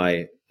in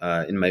my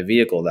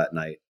vehicle that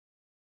night,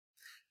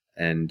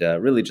 and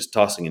really just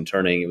tossing and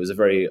turning. It was a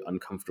very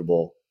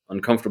uncomfortable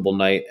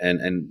night,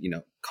 and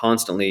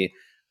constantly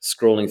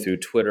scrolling through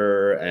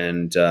Twitter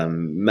and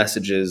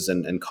messages,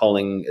 and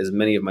calling as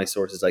many of my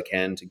sources I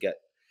can to get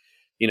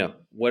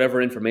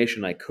whatever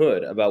information I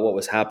could about what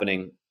was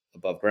happening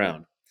above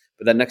ground.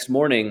 But that next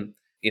morning,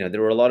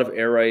 there were a lot of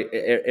air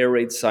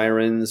raid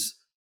sirens,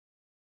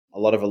 a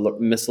lot of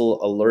missile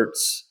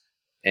alerts,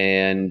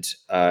 and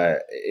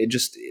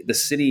the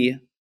city,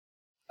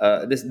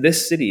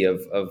 this city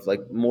of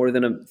like more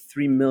than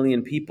 3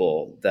 million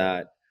people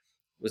that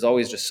was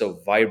always just so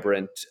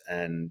vibrant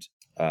and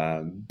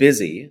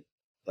busy,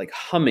 like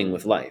humming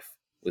with life,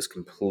 was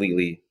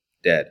completely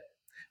dead,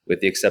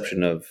 with the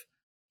exception of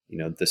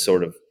the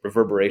sort of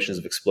reverberations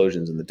of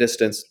explosions in the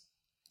distance.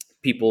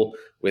 People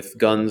with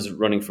guns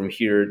running from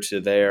here to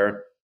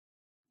there.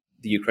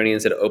 The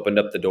Ukrainians had opened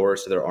up the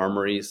doors to their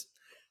armories,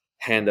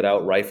 handed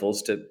out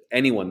rifles to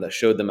anyone that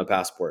showed them a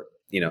passport.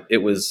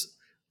 It was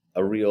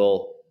a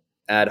real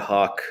ad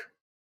hoc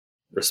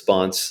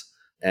response,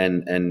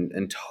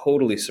 and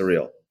totally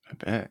surreal. I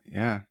bet,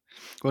 yeah.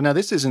 Well, now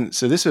this wasn't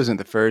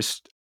the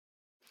first.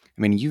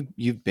 I mean,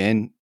 you've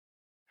been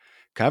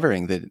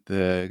covering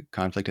the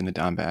conflict in the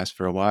Donbass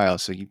for a while,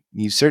 so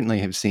you certainly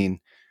have seen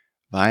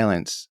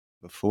violence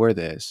before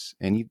this.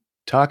 And you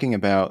talking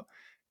about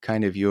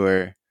kind of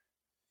your,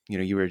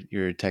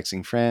 you're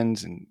texting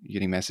friends and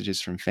getting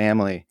messages from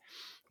family.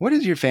 What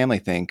does your family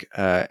think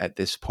at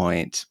this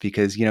point?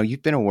 Because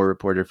you've been a war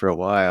reporter for a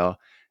while.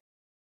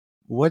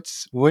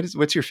 What's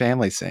your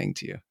family saying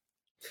to you?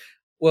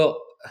 Well,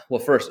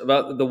 first,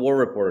 about the war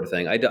reporter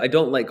thing, I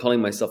don't like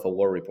calling myself a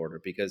war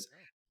reporter, because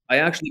I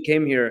actually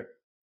came here.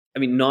 I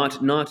mean, not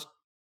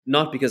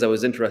because I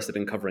was interested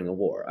in covering a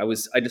war.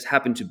 I just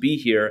happened to be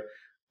here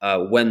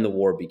when the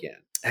war began.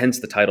 Hence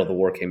the title, "The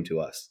War Came to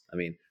Us." I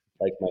mean,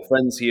 like my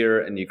friends here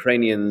and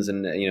Ukrainians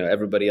and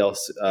everybody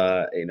else.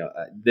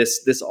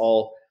 This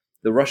all,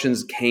 the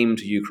Russians came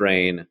to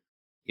Ukraine,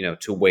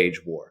 to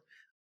wage war.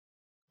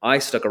 I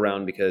stuck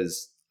around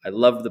because I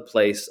loved the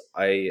place.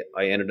 I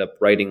ended up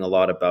writing a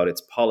lot about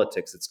its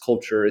politics, its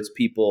culture, its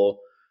people.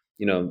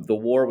 The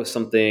war was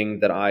something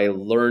that I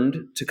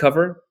learned to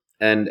cover,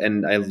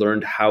 and I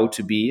learned how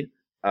to be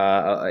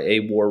a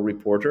war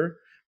reporter,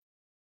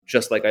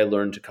 just like I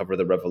learned to cover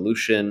the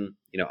revolution.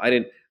 I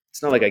didn't.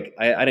 It's not like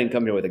I didn't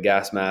come here with a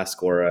gas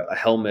mask or a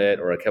helmet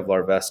or a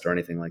Kevlar vest or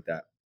anything like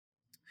that.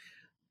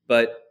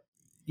 But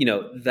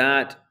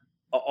that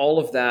all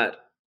of that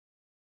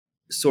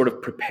sort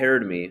of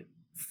prepared me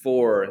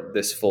for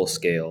this full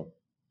scale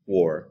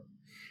war.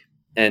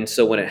 And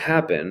so when it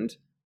happened,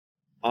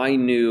 I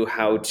knew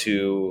how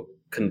to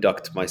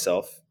conduct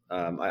myself.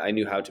 I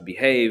knew how to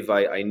behave.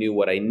 I knew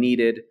what I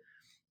needed.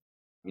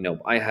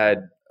 I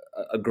had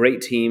a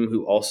great team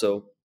who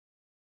also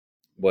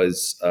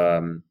was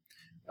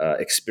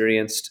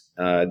experienced.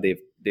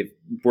 They've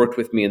worked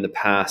with me in the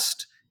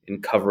past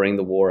in covering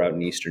the war out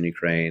in eastern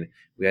Ukraine.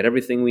 We had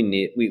everything we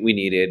needed.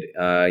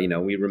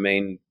 We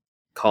remained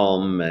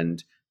calm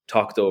and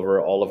talked over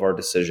all of our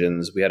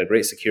decisions. We had a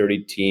great security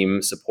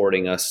team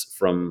supporting us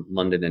from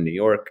London and New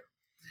York.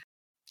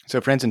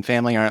 So friends and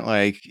family aren't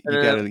like,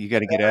 you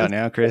gotta get out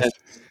now, Chris.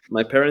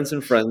 My parents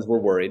and friends were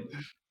worried.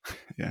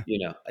 Yeah.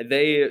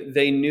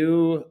 They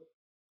knew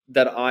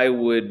that I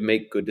would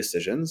make good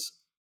decisions.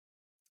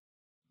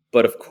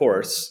 But of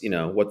course,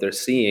 what they're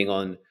seeing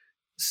on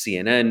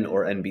CNN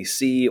or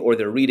NBC, or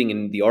they're reading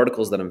in the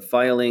articles that I'm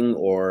filing,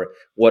 or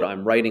what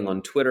I'm writing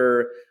on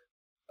Twitter,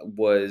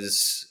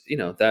 was,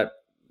 that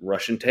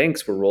Russian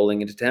tanks were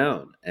rolling into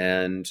town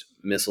and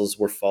missiles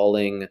were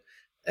falling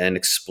and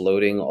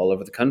exploding all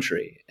over the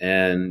country,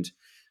 and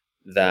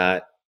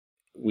that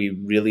we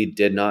really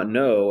did not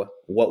know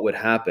what would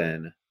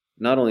happen,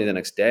 not only the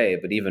next day,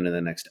 but even in the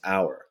next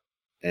hour.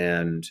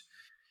 And,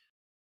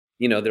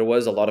 there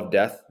was a lot of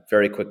death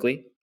very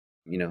quickly.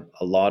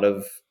 A lot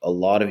of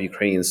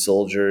Ukrainian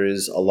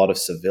soldiers, a lot of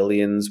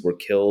civilians were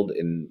killed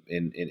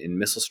in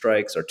missile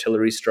strikes,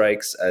 artillery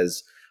strikes,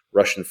 as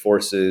Russian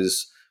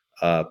forces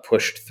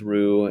pushed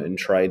through and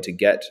tried to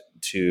get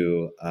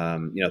to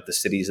the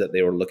cities that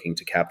they were looking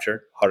to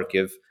capture.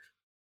 Kharkiv,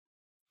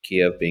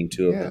 Kiev being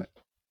two of Yeah. them.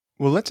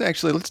 Well,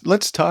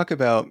 let's talk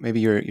about maybe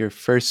your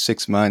first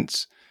 6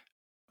 months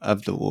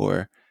of the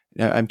war.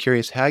 Now, I'm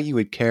curious how you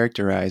would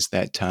characterize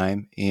that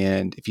time,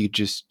 and if you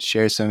just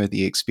share some of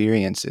the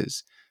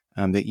experiences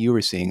that you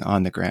were seeing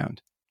on the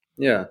ground.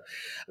 Yeah,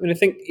 I mean, I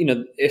think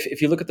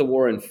if you look at the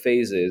war in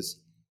phases,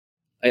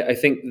 I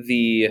think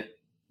the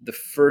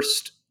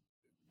first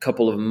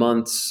couple of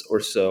months or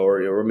so,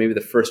 or maybe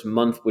the first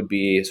month would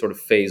be sort of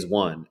phase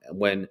one,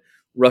 when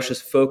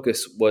Russia's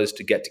focus was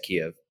to get to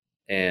Kiev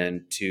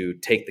and to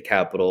take the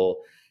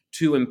capital,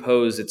 to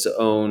impose its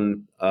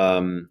own,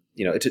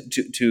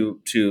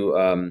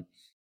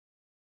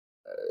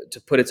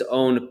 to put its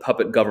own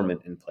puppet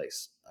government in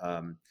place,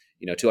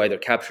 to either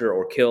capture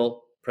or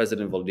kill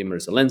President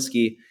Volodymyr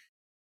Zelensky,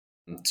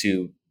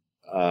 to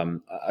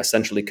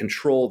essentially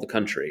control the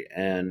country.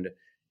 And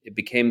it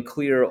became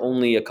clear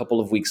only a couple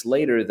of weeks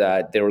later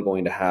that they were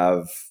going to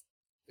have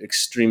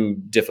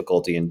extreme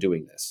difficulty in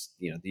doing this.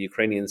 The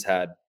Ukrainians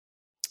had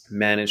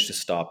managed to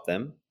stop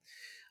them.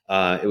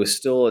 It was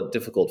still a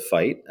difficult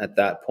fight at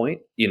that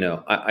point.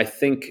 I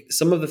think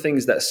some of the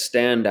things that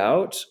stand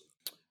out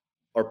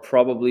are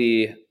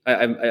probably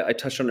I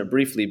touched on it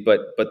briefly,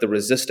 but the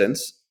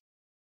resistance,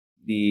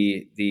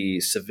 the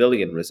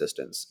civilian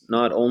resistance,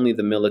 not only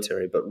the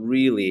military, but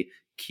really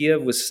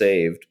Kiev was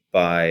saved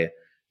by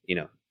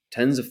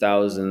tens of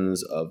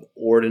thousands of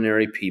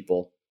ordinary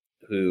people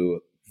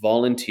who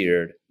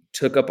volunteered,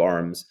 took up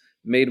arms,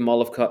 made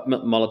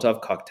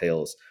Molotov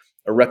cocktails,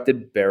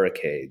 erected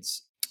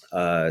barricades,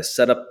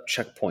 set up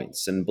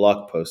checkpoints and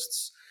block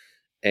posts,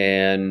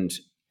 and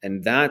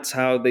that's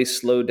how they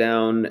slowed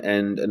down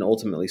and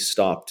ultimately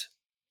stopped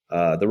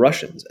the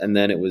Russians. And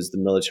then it was the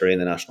military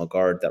and the National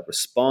Guard that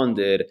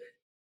responded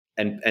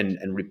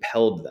and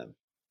repelled them.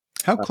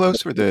 How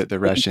close were the That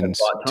Russians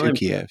bought to time.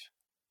 Kiev?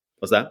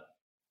 Was that?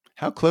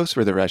 How close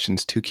were the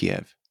Russians to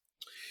Kiev?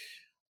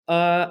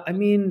 I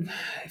mean,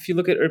 if you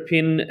look at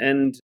Irpin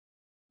and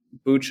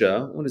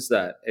Bucha, what is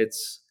that?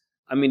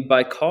 I mean,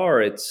 by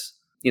car, it's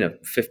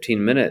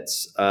 15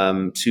 minutes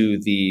to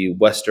the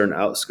western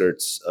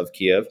outskirts of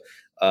Kiev.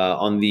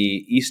 On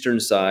the eastern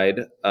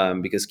side,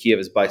 because Kiev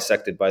is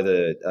bisected by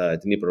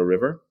the Dnipro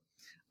River,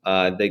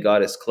 they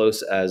got as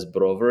close as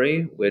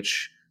Brovary,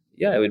 which,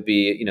 yeah, it would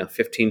be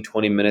 15,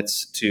 20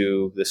 minutes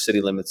to the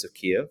city limits of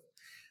Kiev.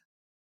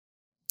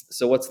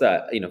 So what's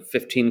that?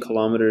 15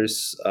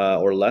 kilometers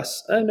or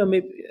less? No,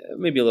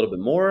 maybe a little bit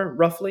more,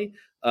 roughly.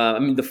 I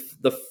mean,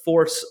 the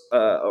force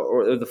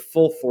or the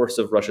full force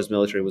of Russia's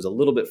military was a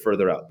little bit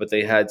further out, but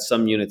they had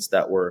some units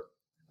that were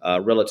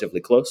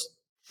relatively close.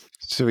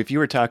 So if you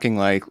were talking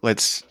like,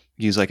 let's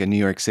use like a New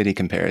York City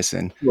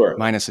comparison, Sure.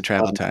 minus the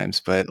travel times,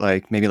 but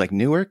like maybe like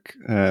Newark,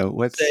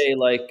 what's Say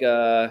like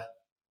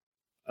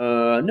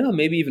no,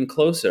 maybe even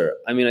closer.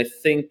 I mean, I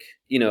think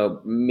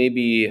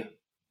maybe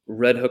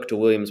Red Hook to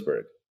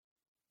Williamsburg.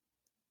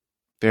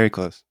 very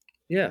close?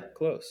 Yeah,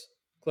 close,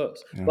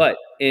 close. Yeah. But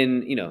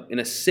in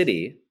a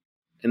city,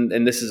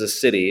 and this is a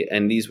city,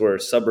 and these were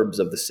suburbs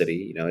of the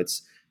city.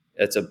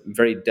 It's a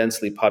very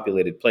densely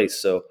populated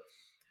place. So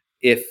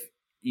if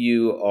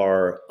you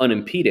are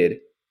unimpeded,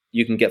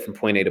 you can get from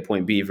point A to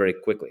point B very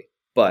quickly.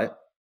 But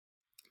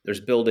there's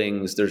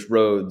buildings, there's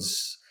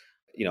roads,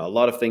 a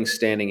lot of things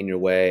standing in your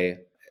way.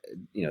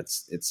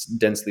 It's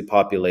densely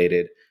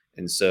populated,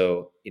 and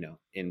so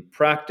in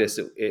practice,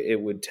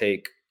 it would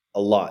take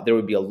a lot. There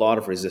would be a lot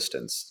of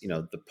resistance.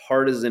 The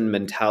partisan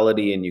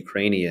mentality in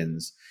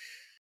Ukrainians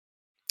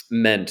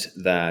meant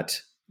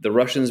that the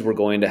Russians were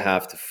going to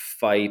have to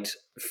fight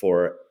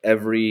for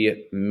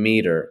every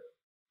meter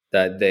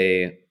that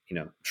they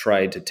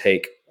tried to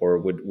take or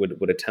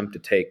would attempt to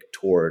take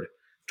toward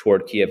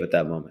Kiev at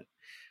that moment.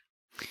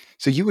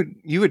 So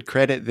you would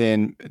credit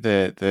then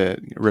the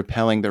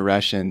repelling the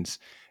Russians.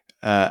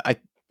 I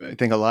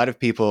think a lot of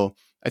people.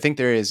 I think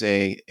there is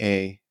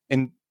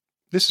and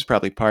this is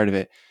probably part of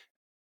it.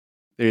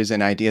 There's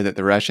an idea that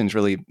the Russians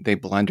really they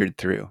blundered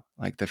through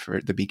like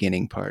the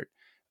beginning part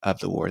of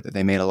the war, that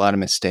they made a lot of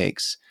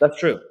mistakes. That's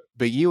true.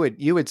 But you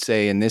would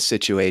say in this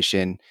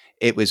situation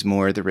it was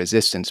more the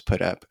resistance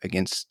put up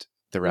against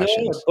the No,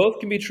 Russians. both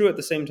can be true at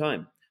the same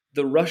time.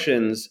 The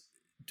Russians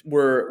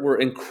were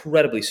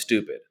incredibly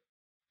stupid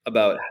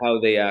about how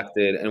they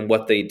acted and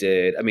what they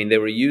did. I mean, they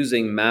were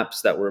using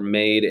maps that were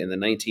made in the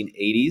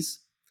 1980s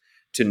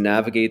to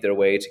navigate their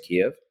way to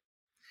Kiev.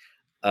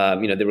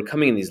 They were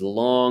coming in these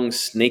long,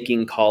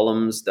 snaking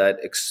columns that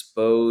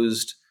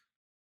exposed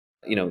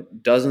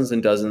dozens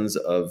and dozens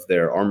of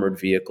their armored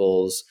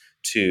vehicles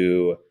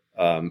to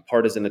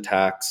partisan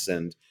attacks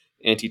and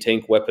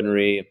anti-tank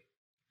weaponry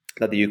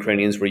that the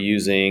Ukrainians were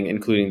using,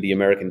 including the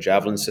American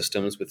Javelin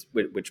systems,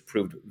 which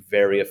proved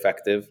very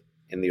effective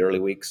in the early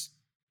weeks.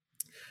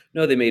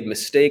 No, they made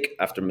mistake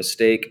after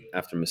mistake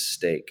after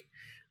mistake.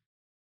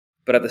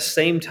 But at the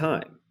same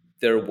time,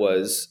 there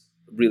was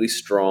really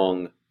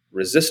strong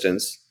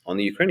resistance on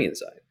the Ukrainian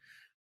side.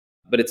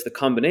 But it's the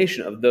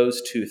combination of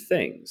those two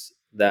things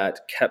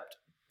that kept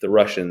the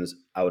Russians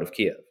out of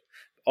Kiev.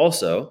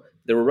 Also,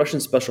 there were Russian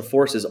special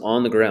forces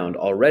on the ground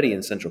already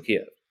in central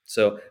Kiev.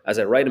 So, as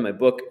I write in my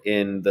book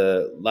in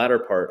the latter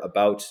part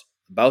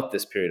about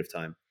this period of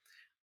time,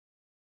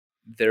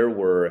 there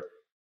were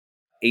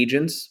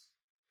agents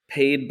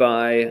paid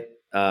by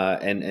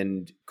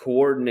and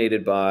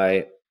coordinated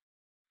by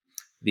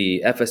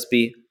the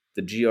FSB,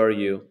 the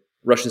GRU,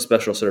 Russian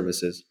Special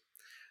Services,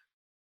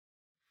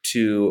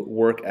 to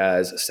work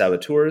as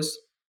saboteurs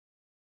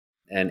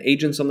and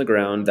agents on the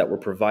ground that were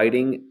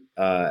providing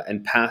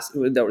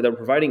that were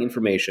providing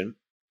information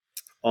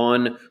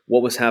on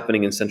what was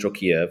happening in central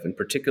Kiev, and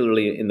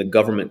particularly in the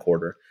government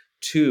quarter,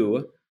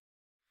 to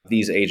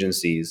these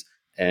agencies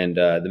and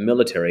the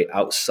military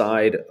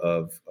outside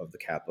of the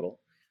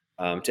capital,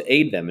 to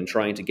aid them in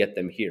trying to get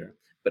them here,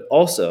 but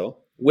also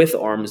with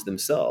arms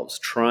themselves,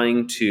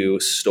 trying to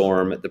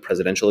storm the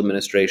presidential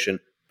administration,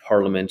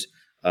 parliament,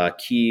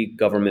 key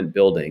government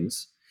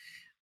buildings,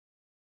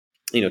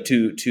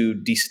 to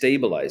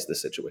destabilize the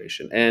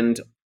situation. And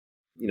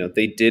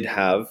they did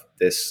have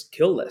this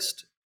kill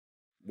list,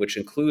 which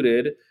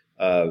included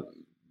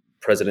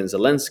President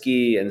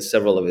Zelensky and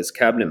several of his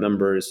cabinet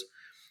members,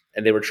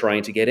 and they were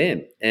trying to get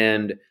in.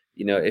 And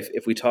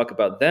if we talk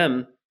about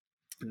them,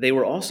 they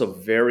were also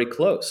very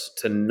close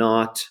to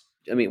not.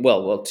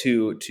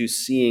 To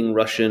seeing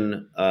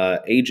Russian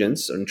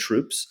agents and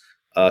troops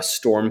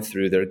storm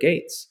through their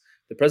gates.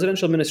 The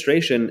presidential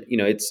administration,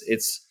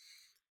 it's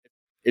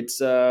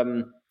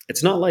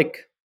not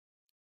like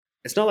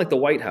the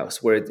White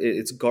House, where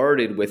it's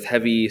guarded with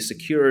heavy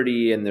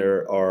security and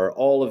there are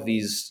all of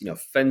these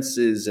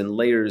fences and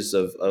layers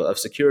of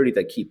security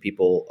that keep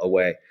people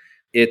away.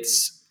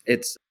 It's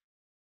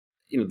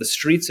the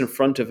streets in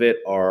front of it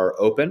are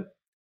open,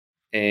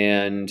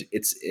 and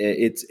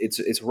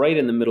it's right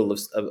in the middle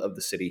of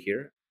the city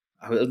here.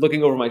 I was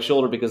looking over my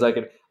shoulder because I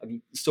could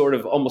sort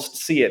of almost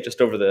see it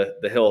just over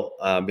the hill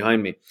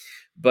behind me.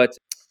 But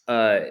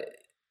the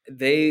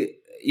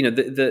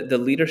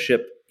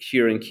leadership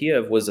here in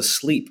Kiev was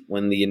asleep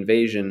when the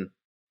invasion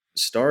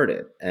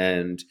started,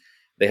 and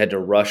they had to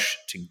rush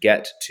to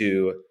get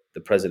to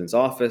the president's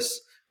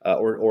office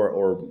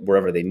or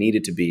wherever they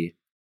needed to be.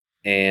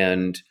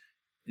 And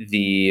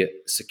the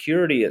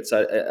security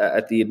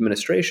at the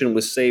administration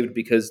was saved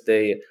because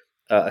they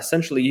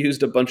essentially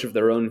used a bunch of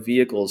their own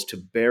vehicles to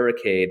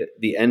barricade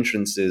the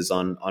entrances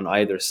on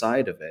either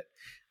side of it.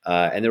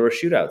 And there were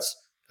shootouts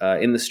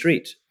in the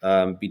street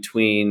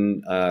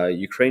between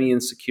Ukrainian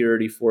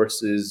security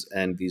forces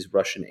and these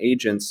Russian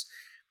agents.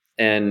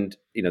 And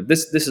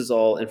this is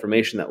all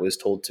information that was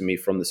told to me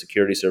from the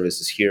security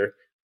services here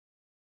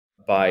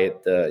by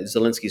the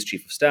Zelensky's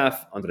chief of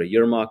staff, Andrei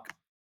Yermak.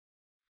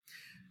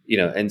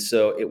 And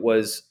so it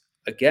was,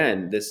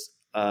 again, this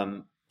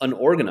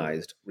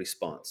unorganized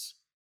response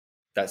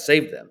that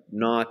saved them,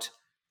 not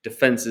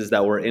defenses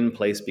that were in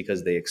place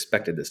because they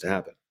expected this to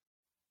happen.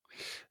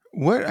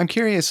 What I'm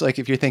curious, like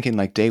if you're thinking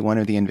like day one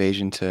of the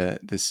invasion to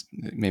this,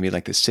 maybe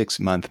like the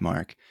 6-month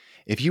mark,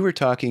 if you were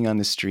talking on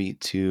the street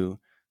to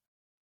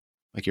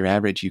like your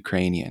average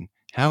Ukrainian,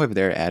 how have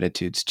their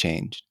attitudes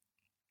changed?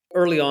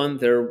 Early on,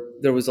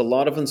 there was a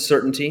lot of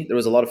uncertainty. There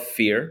was a lot of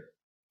fear.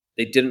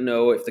 They didn't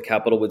know if the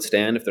capital would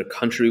stand, if their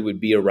country would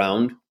be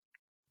around.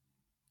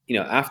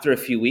 After a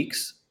few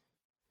weeks,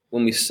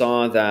 when we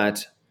saw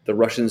that the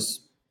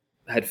Russians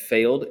had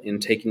failed in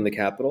taking the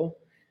capital,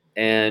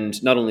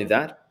 and not only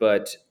that,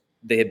 but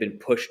they had been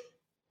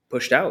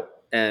pushed out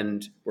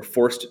and were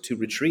forced to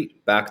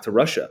retreat back to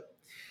Russia,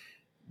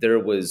 there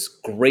was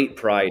great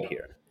pride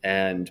here,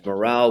 and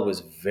morale was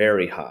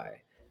very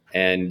high.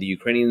 And the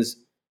Ukrainians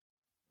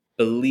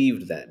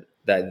believed then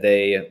that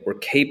they were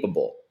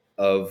capable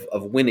of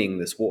winning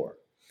this war.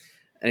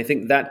 And I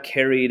think that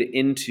carried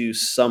into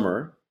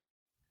summer,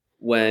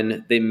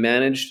 when they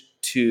managed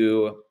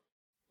to,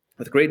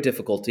 with great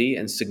difficulty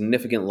and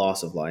significant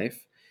loss of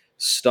life,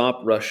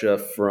 stop Russia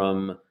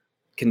from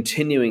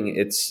continuing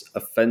its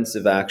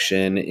offensive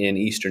action in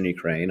eastern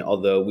Ukraine,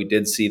 although we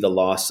did see the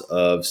loss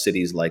of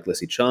cities like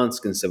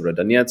Lysychansk and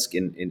Severodonetsk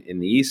in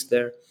the east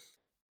there.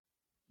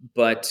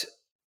 But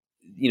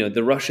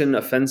the Russian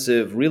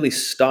offensive really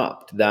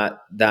stopped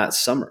that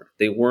summer.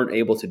 They weren't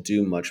able to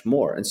do much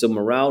more. And so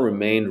morale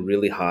remained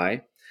really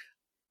high.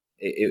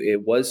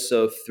 It was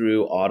so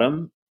through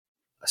autumn,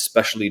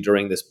 especially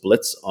during this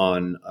blitz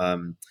on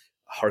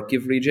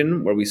Kharkiv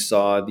region, where we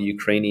saw the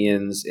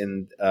Ukrainians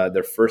in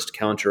their first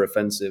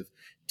counteroffensive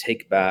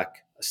take back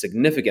a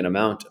significant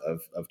amount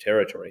of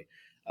territory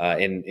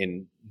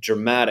in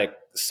dramatic,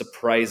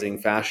 surprising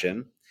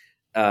fashion.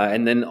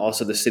 and then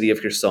also the city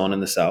of Kherson in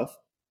the south.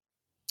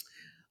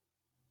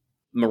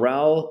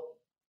 Morale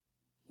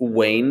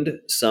waned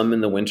some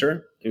in the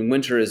winter. I mean,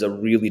 winter is a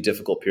really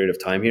difficult period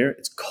of time here.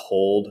 It's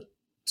cold,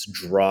 it's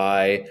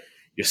dry,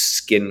 your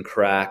skin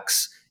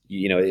cracks.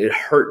 It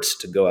hurts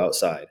to go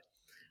outside.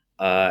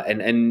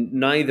 And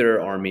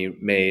neither army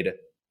made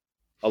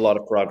a lot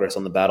of progress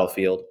on the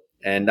battlefield.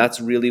 And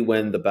that's really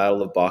when the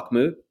Battle of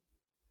Bakhmut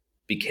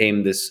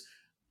became this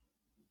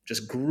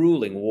just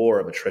grueling war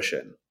of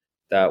attrition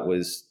that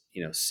was,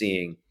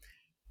 seeing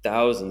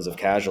thousands of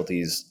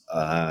casualties,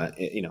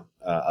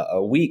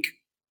 a week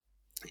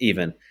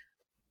even.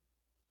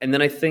 And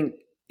then I think,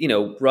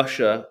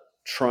 Russia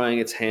trying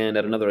its hand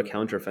at another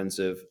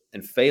counteroffensive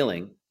and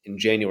failing in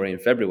January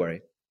and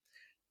February,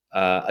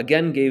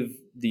 again gave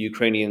the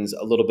Ukrainians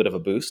a little bit of a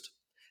boost.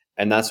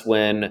 And that's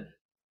when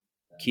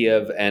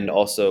Kiev and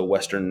also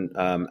Western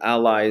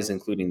allies,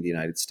 including the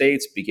United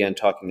States, began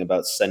talking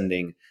about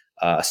sending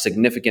a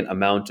significant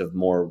amount of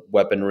more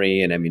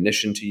weaponry and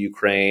ammunition to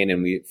Ukraine.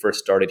 And we first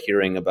started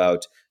hearing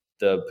about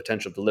the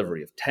potential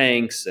delivery of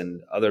tanks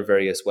and other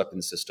various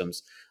weapon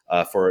systems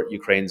for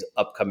Ukraine's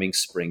upcoming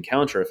spring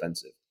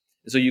counteroffensive.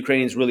 So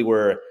Ukrainians really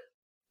were,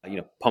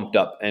 pumped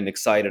up and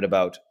excited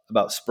about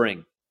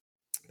spring.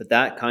 But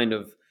that kind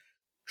of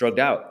dragged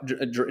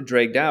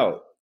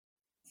out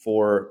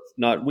for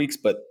not weeks,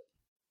 but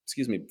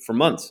for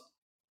months.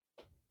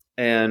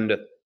 And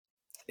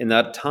in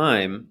that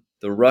time,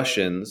 the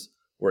Russians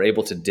were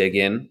able to dig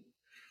in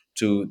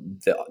to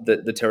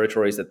the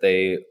territories that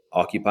they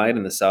occupied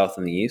in the south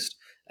and the east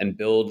and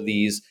build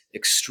these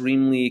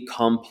extremely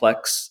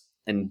complex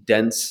and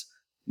dense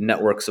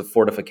networks of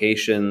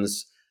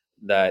fortifications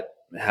that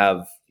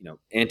have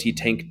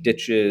anti-tank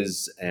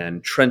ditches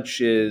and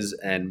trenches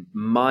and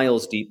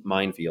miles deep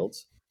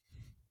minefields.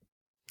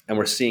 And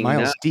we're seeing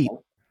Miles deep.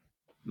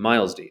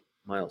 miles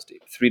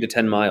deep, 3 to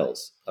 10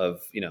 miles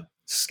of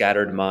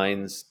scattered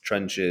mines,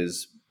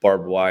 trenches,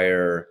 barbed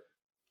wire.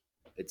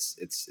 It's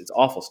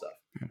awful stuff.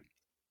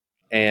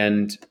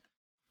 And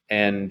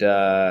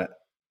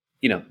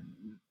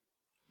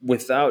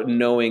without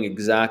knowing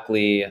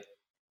exactly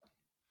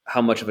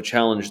how much of a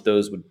challenge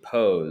those would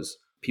pose,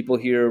 people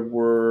here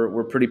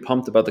were pretty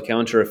pumped about the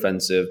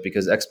counteroffensive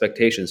because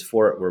expectations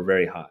for it were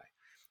very high.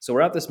 So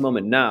we're at this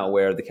moment now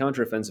where the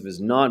counteroffensive is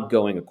not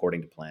going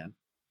according to plan.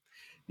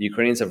 The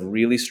Ukrainians have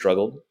really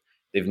struggled.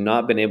 They've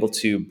not been able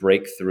to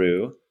break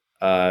through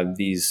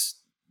these,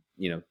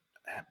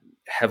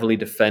 heavily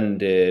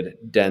defended,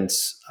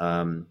 dense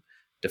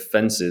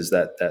defenses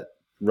that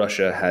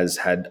Russia has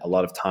had a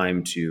lot of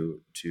time to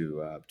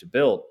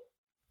build.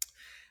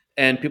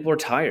 And people are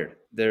tired.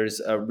 There's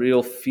a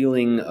real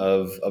feeling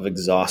of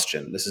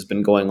exhaustion. This has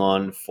been going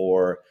on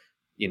for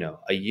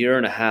a year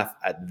and a half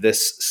at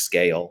this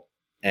scale,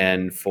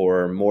 and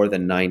for more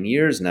than 9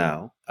 years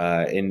now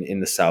in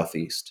the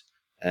southeast.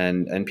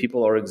 And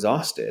people are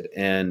exhausted,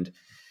 and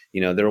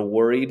they're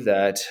worried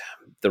that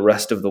the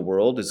rest of the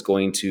world is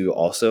going to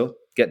also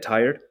get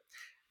tired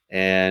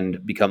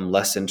and become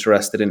less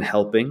interested in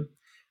helping,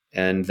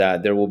 and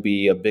that there will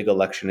be a big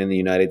election in the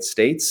United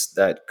States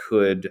that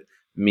could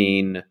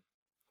mean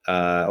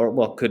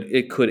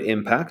could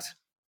impact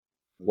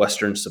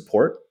Western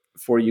support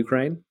for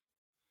Ukraine.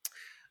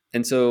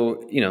 And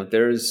so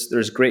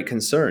there's great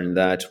concern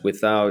that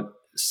without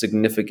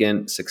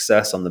significant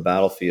success on the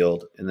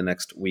battlefield in the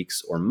next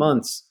weeks or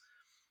months,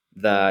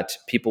 that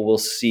people will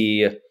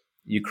see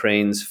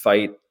Ukraine's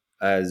fight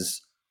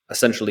as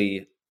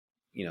essentially,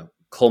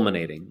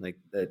 culminating, like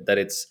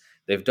that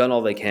they've done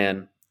all they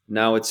can.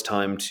 Now it's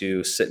time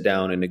to sit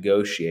down and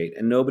negotiate.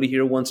 And nobody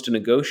here wants to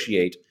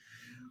negotiate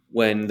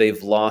when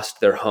they've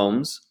lost their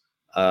homes,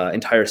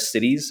 entire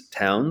cities,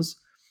 towns,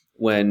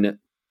 when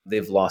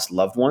they've lost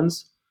loved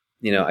ones.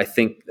 I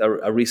think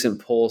a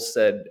recent poll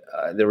said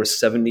there were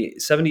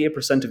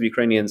 78% of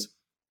Ukrainians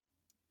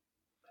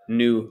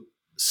knew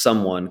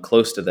someone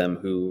close to them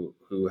who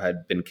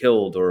had been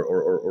killed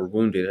or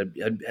wounded,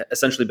 had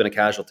essentially been a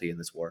casualty in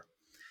this war.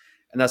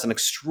 And that's an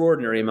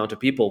extraordinary amount of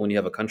people when you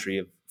have a country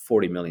of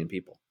 40 million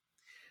people.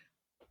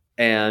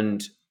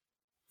 And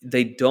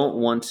they don't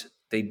want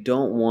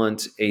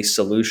a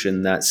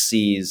solution that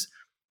sees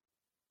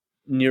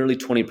nearly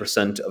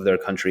 20% of their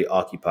country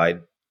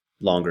occupied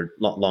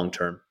long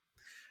term.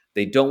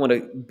 They don't want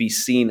to be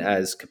seen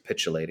as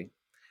capitulating.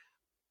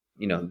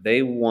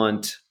 They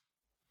want,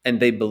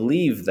 and they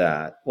believe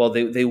that,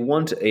 they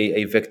want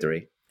a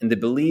victory, and they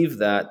believe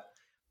that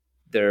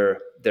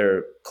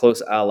their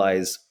close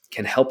allies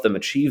can help them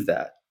achieve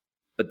that,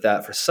 but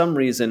that for some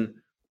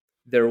reason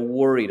they're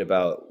worried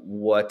about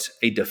what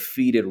a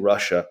defeated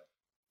Russia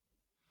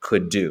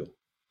could do.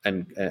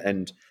 And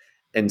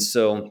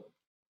so,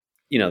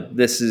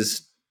 this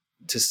is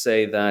to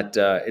say that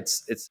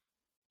it's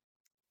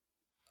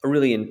a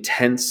really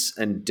intense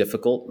and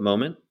difficult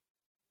moment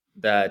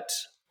that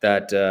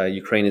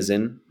Ukraine is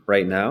in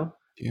right now.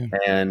 Yeah.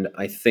 And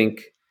I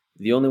think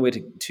the only way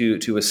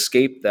to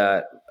escape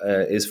that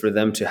is for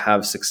them to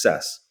have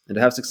success. And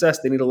to have success,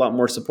 they need a lot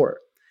more support.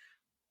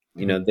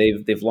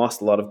 They've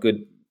lost a lot of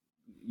good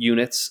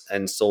units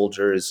and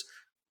soldiers.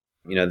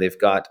 They've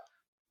got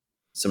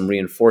some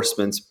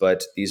reinforcements,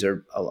 but these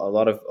are a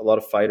lot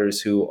of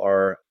fighters who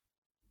are,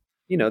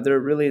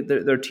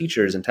 they're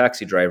teachers and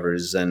taxi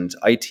drivers and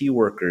IT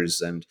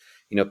workers, and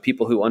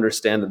people who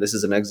understand that this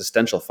is an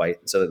existential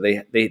fight, so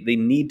that they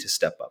need to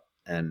step up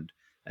and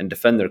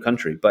defend their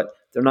country, but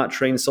they're not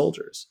trained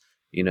soldiers.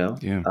 You know,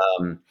 Yeah.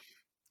 um,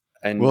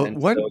 and Well,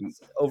 and what? so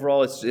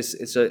overall, it's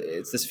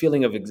this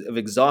feeling of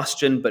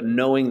exhaustion, but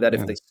knowing that if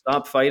Yeah. they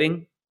stop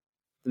fighting,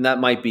 then that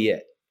might be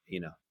it.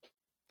 You know.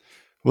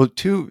 Well,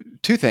 two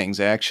things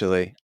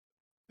actually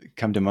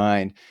come to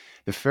mind.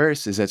 The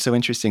first is that's so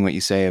interesting what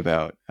you say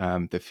about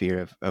the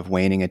fear of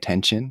waning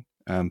attention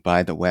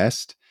by the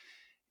West,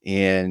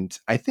 and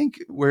I think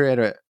we're at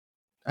a.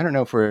 I don't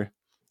know if we're.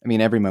 I mean,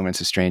 every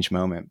moment's a strange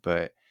moment,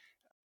 but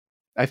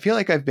I feel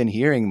like I've been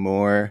hearing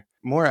more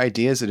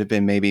ideas that have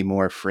been maybe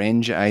more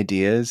fringe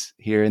ideas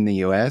here in the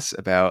U.S.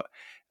 about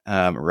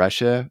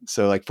Russia.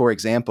 So, like for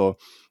example,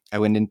 I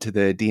went into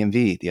the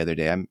DMV the other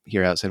day. I'm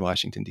here outside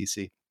Washington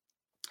D.C.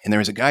 And there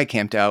was a guy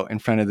camped out in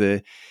front of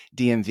the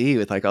DMV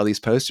with like all these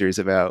posters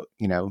about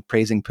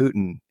praising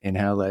Putin and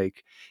how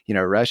like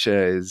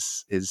Russia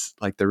is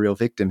like the real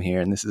victim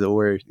here, and this is a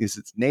war. This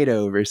is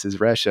NATO versus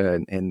Russia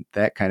and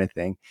that kind of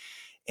thing.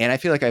 And I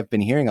feel like I've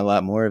been hearing a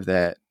lot more of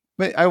that.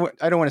 But I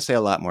don't want to say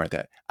a lot more of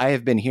that. I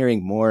have been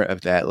hearing more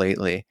of that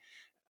lately.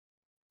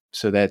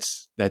 So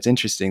that's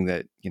interesting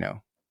that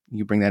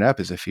you bring that up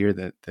as a fear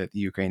that the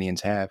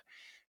Ukrainians have.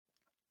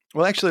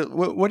 Well, actually,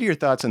 what are your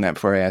thoughts on that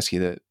before I ask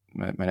you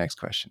my next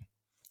question?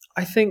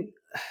 I think,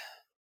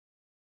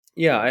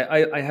 yeah,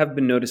 I have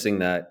been noticing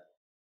that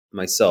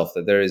myself,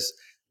 that there is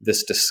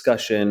this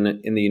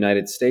discussion in the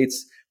United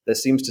States that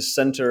seems to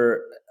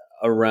center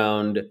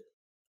around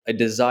a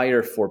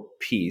desire for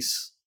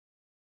peace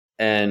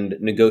and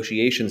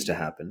negotiations to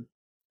happen.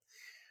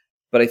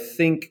 But I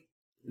think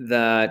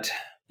that,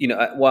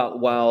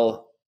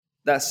 while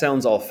that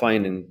sounds all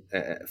fine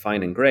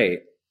and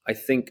great, I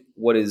think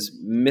what is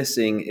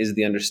missing is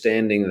the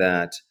understanding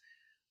that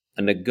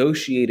a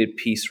negotiated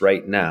peace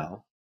right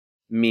now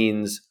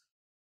means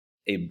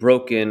a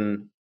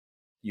broken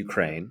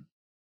Ukraine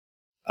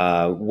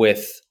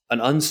with an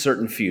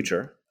uncertain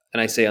future.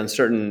 And I say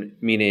uncertain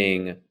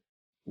meaning,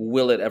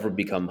 will it ever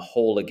become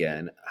whole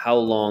again? How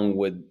long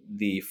would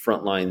the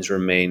front lines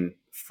remain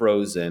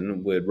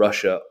frozen? Would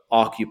Russia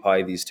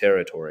occupy these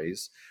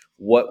territories?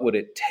 What would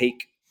it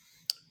take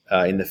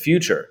in the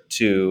future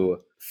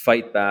to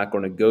fight back or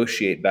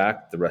negotiate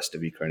back the rest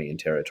of Ukrainian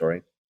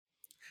territory?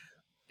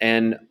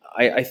 And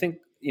I think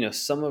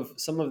some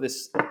of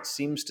this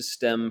seems to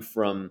stem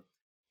from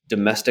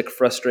domestic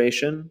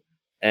frustration,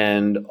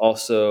 and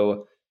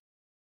also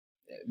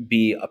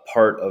be a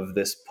part of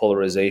this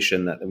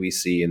polarization that we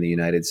see in the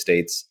United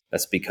States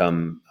that's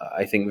become,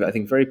 I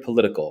think very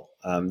political.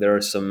 There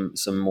are some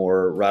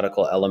more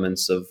radical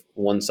elements of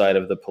one side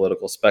of the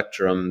political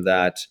spectrum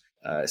that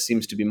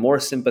seems to be more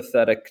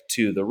sympathetic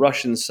to the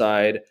Russian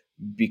side,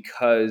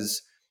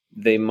 because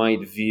they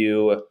might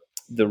view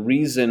the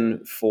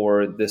reason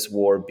for this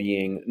war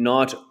being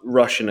not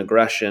Russian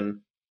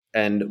aggression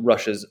and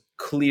Russia's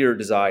clear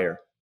desire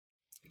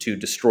to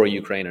destroy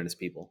Ukraine and its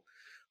people,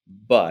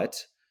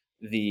 but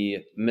the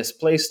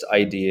misplaced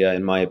idea,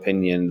 in my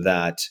opinion,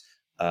 that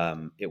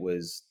it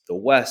was the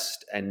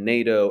West and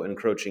NATO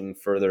encroaching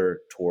further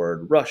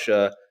toward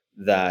Russia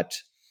that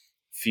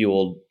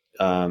fueled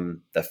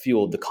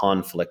the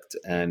conflict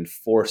and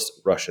forced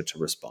Russia to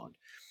respond.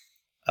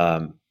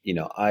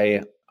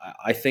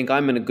 I think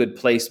I'm in a good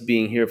place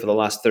being here for the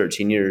last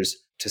 13 years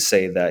to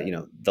say that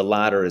the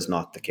latter is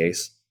not the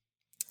case.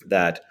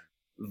 That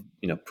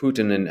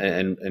Putin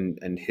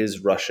and his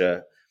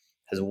Russia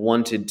has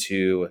wanted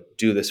to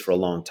do this for a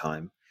long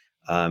time.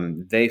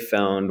 They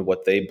found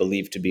what they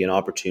believed to be an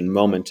opportune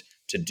moment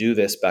to do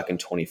this back in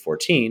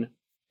 2014,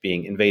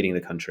 being invading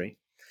the country,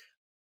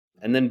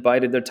 and then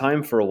bided their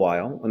time for a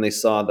while when they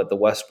saw that the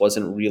West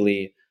wasn't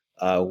really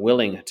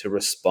willing to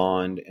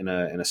respond in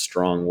a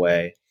strong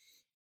way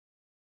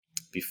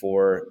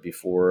before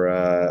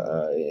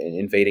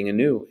invading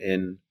anew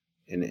in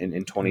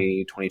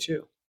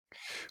 2022.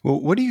 Well,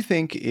 what do you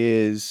think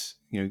is,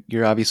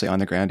 you're obviously on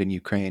the ground in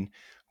Ukraine.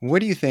 What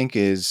do you think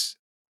is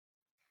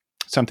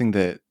something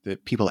that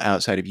people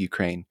outside of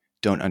Ukraine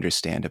don't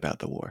understand about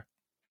the war?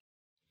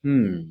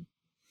 I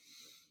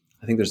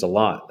think there's a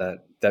lot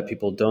that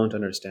people don't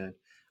understand.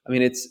 I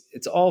mean,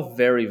 it's all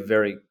very,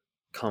 very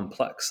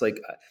complex.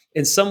 Like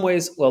in some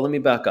ways, well, let me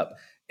back up.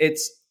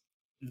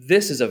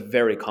 This is a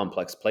very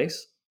complex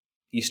place,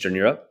 Eastern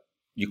Europe,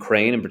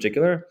 Ukraine in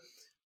particular.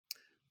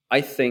 I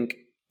think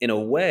in a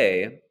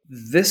way,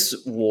 this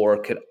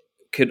war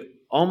could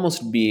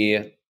almost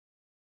be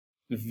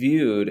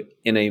viewed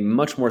in a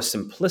much more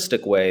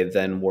simplistic way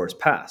than wars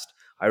past.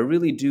 I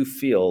really do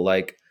feel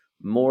like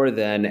more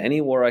than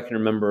any war I can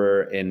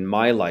remember in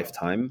my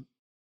lifetime,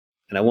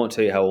 and I won't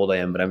tell you how old I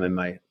am, but I'm in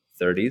my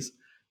 30s,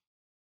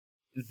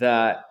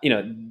 that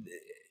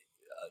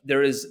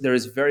there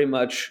is very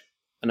much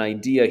an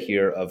idea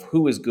here of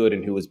who is good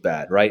and who is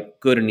bad, right?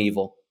 Good and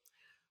evil.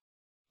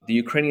 The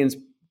Ukrainians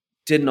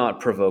did not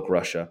provoke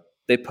Russia.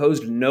 They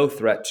posed no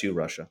threat to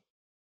Russia.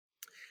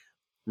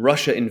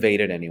 Russia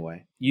invaded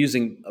anyway,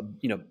 using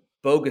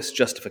bogus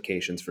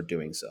justifications for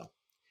doing so.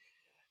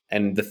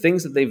 And the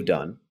things that they've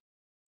done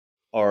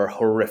are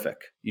horrific.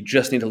 You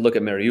just need to look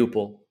at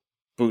Mariupol,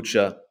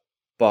 Bucha,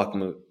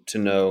 Bakhmut to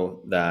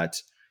know that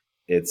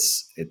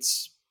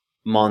it's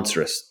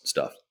monstrous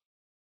stuff.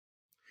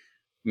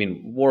 I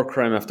mean, war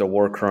crime after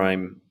war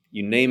crime,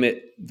 you name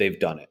it, they've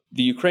done it.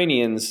 The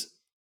Ukrainians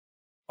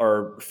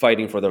are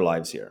fighting for their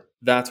lives here.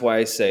 That's why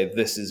I say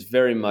this is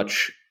very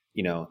much,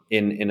 in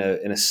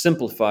a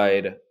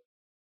simplified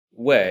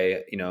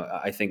way,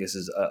 I think this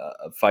is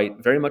a fight,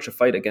 very much a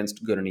fight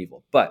against good and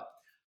evil. But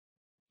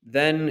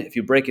then if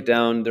you break it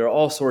down, there are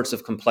all sorts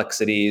of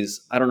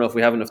complexities. I don't know if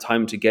we have enough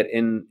time to get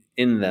in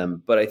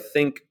them, but I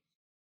think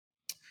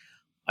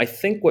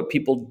what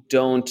people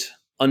don't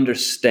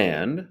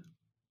understand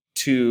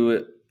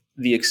to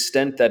the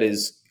extent that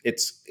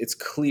it's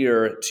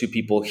clear to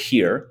people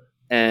here,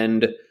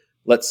 and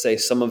let's say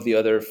some of the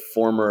other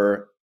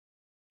former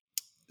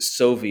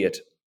Soviet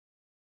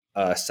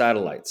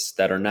satellites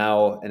that are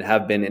now and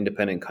have been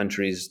independent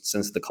countries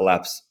since the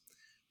collapse.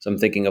 So I'm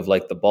thinking of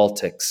like the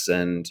Baltics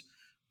and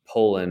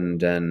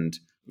Poland and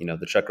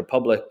the Czech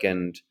Republic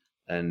and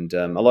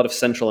a lot of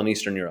Central and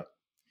Eastern Europe.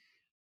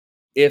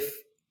 If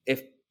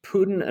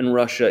Putin and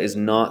Russia is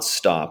not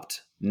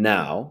stopped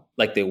now,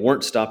 like they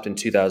weren't stopped in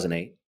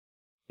 2008,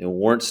 they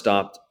weren't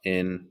stopped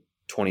in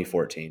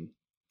 2014,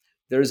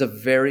 there is a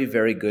very,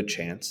 very good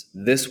chance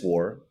this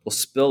war will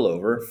spill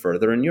over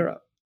further in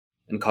Europe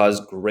and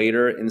cause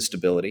greater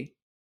instability,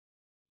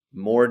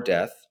 more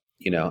death,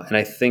 and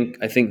I think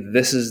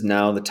this is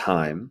now the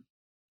time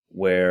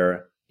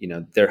where,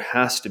 there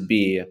has to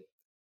be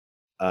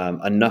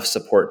enough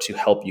support to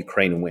help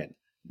Ukraine win,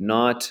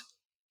 not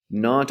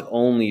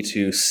only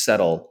to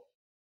settle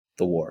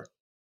the war,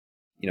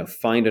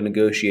 find a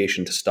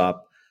negotiation to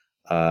stop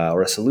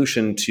or a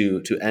solution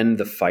to end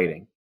the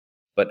fighting,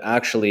 but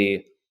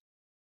actually,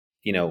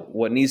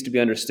 what needs to be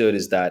understood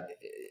is that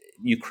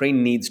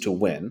Ukraine needs to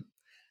win,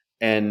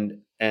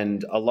 and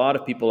a lot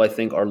of people I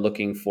think are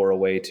looking for a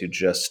way to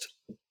just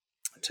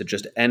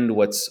end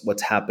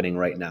what's happening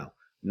right now,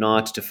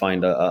 not to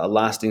find a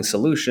lasting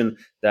solution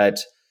that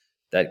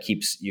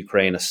keeps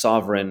Ukraine a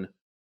sovereign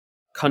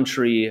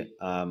country,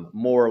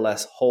 more or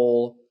less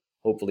whole,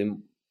 hopefully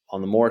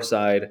on the more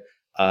side,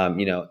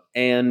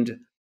 and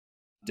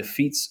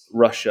defeats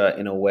Russia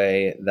in a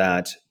way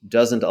that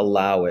doesn't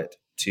allow it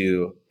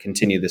to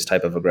continue this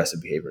type of aggressive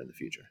behavior in the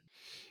future.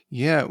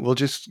 Yeah, well,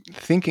 just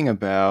thinking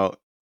about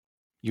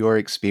your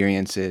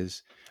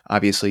experiences,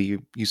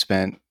 obviously you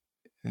spent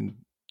in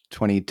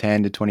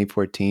 2010 to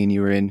 2014,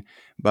 you were in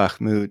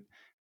Bakhmut.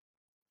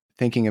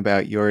 Thinking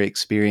about your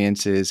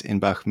experiences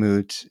in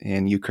Bakhmut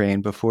in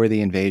Ukraine before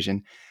the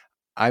invasion,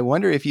 I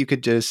wonder if you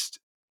could just,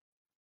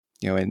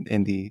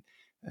 in the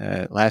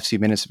last few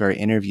minutes of our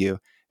interview,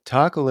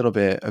 talk a little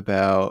bit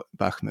about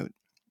Bakhmut.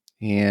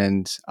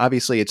 And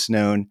obviously it's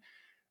known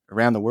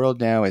around the world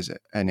now as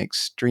an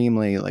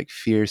extremely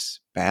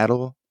fierce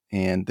battle,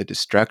 and the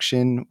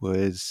destruction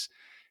was,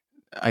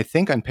 I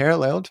think,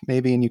 unparalleled,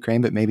 maybe in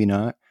Ukraine, but maybe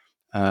not.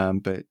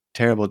 But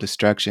terrible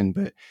destruction.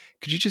 But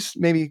could you just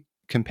maybe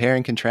compare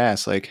and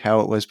contrast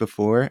how it was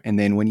before, and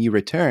then when you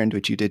returned,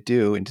 which you did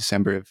do in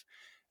December of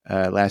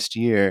last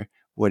year,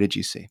 what did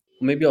you see?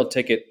 Maybe I'll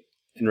take it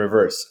in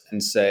reverse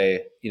and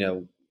say,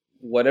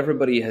 what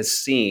everybody has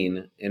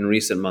seen in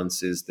recent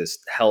months is this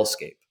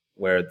hellscape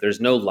where there's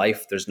no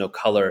life, there's no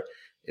color.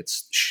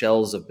 It's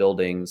shells of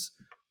buildings,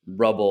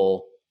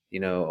 rubble,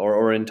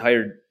 or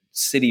entire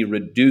city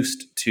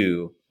reduced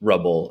to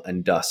rubble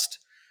and dust,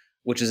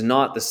 which is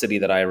not the city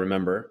that I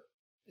remember,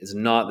 is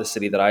not the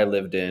city that I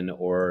lived in,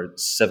 or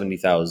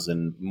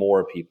 70,000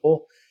 more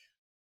people.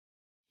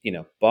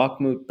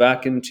 Bakhmut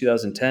back in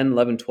 2010,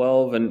 11,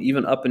 12, and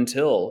even up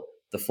until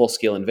the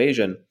full-scale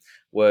invasion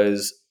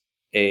was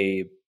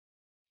a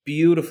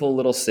beautiful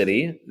little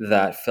city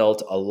that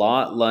felt a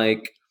lot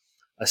like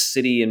a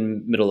city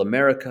in middle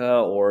America,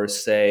 or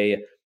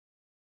say,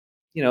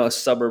 a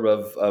suburb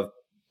of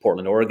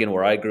Portland, Oregon,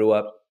 where I grew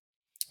up.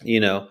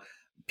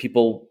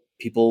 People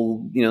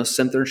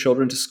sent their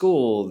children to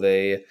school.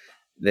 They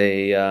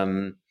they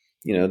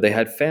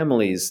had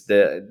families.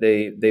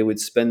 They would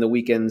spend the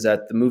weekends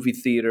at the movie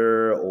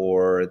theater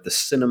or the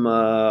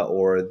cinema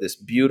or this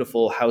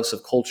beautiful house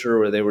of culture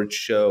where they would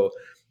show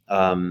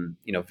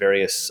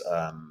various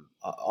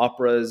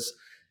operas.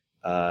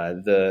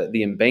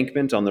 The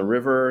embankment on the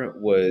river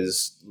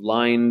was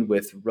lined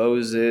with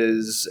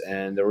roses,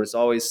 and there was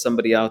always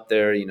somebody out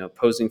there,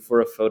 posing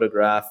for a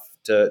photograph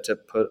to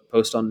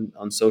post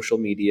on social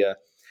media.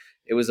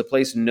 It was a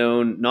place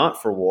known not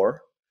for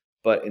war,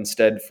 but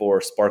instead for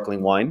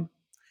sparkling wine.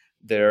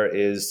 There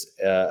is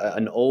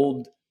an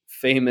old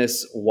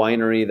famous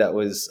winery that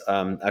was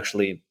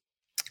actually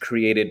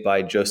created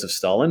by Joseph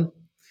Stalin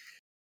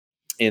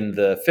in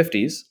the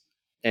 50s,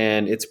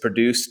 and it's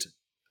produced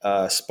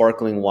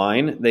sparkling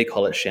wine. They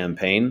call it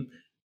champagne.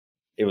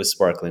 It was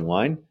sparkling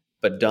wine,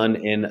 but done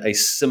in a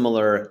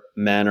similar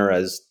manner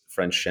as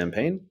French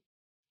champagne.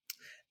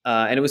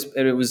 and it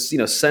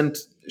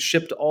was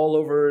shipped all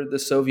over the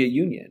Soviet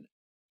Union,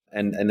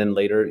 and then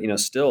later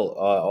still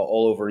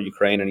all over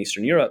Ukraine and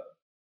Eastern Europe.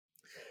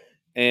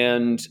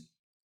 And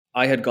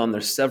I had gone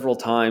there several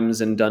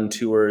times and done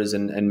tours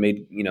and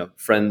made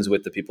friends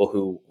with the people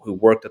who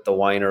worked at the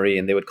winery,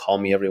 and they would call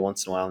me every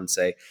once in a while and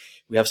say,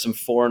 "We have some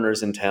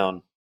foreigners in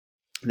town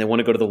and they want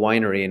to go to the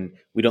winery and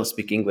we don't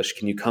speak English.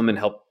 Can you come and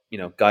help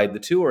guide the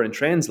tour and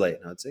translate?"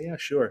 And I'd say, "Yeah,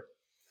 sure."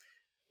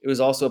 It was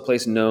also a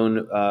place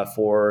known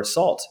for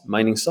salt,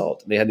 mining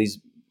salt. They had these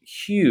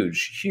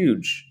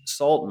huge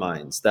salt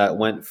mines that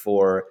went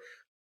for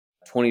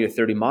 20 or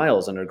 30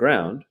 miles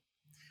underground,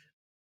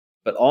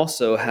 but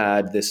also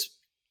had this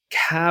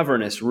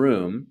cavernous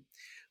room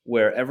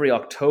where every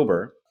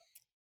October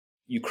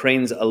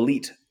Ukraine's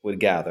elite would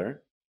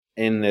gather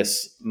in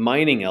this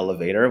mining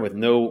elevator with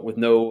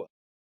no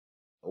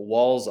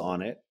walls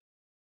on it,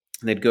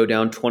 and they'd go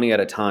down 20 at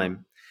a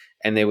time,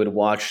 and they would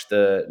watch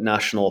the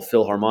National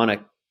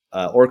Philharmonic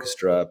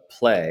Orchestra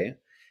play,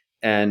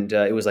 and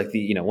it was like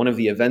the one of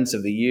the events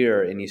of the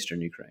year in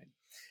Eastern Ukraine.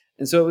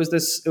 And so it was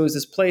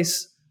this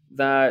place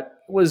that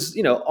was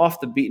off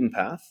the beaten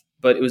path,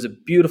 but it was a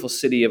beautiful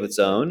city of its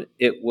own.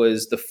 It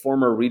was the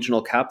former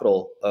regional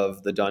capital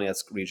of the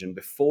Donetsk region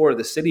before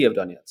the city of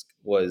Donetsk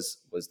was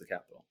the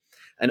capital.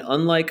 And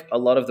unlike a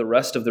lot of the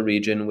rest of the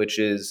region, which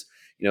is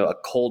a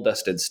coal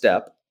dusted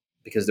steppe,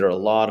 because there are a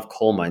lot of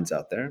coal mines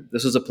out there,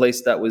 this was a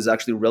place that was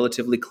actually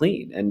relatively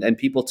clean, and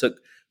people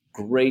took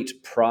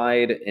great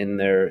pride in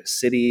their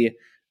city,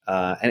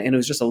 and it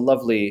was just a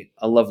lovely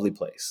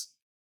place.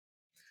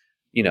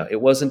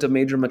 It wasn't a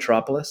major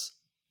metropolis,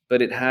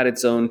 but it had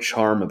its own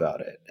charm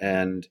about it,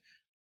 and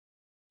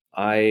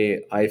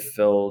I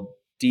fell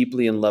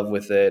deeply in love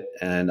with it,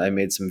 and I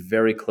made some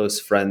very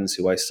close friends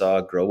who I saw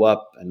grow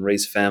up and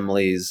raise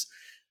families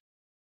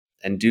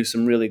and do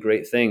some really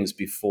great things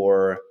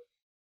before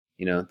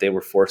they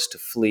were forced to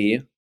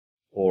flee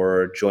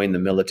or join the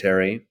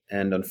military.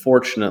 And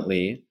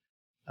unfortunately,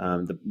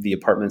 the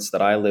apartments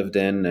that I lived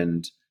in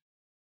and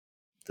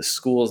the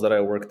schools that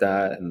I worked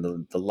at and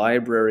the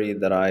library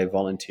that I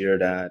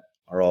volunteered at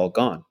are all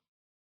gone.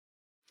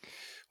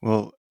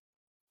 Well,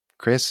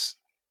 Chris,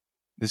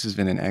 this has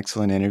been an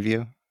excellent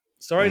interview.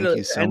 Sorry Thank to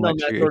you so end on much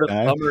that for your sort of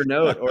time. bummer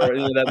note, or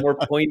that more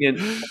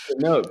poignant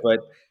note, but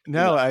you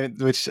know, No,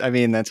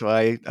 that's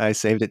why I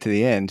saved it to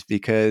the end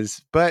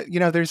but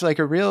there's like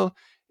a real,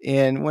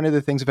 and one of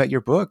the things about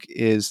your book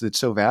is that's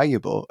so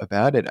valuable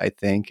about it, I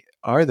think,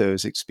 are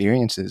those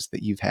experiences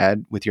that you've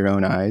had with your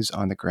own eyes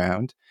on the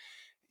ground.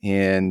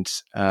 And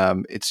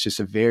it's just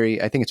I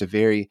think it's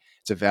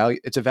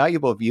a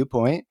valuable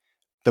viewpoint.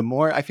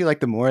 I feel like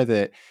the more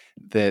that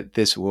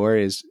this war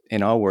is,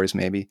 in all wars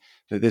maybe,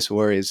 that this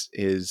war is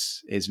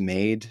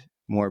made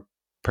more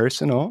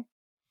personal,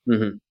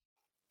 mhm.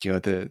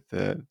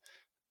 the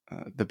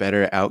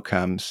better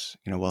outcomes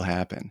will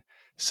happen. Well,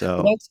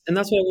 So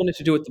that's what I wanted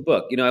to do with the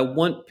book. I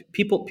want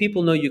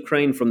people know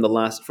Ukraine from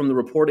the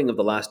reporting of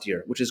the last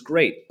year, which is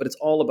great, but it's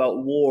all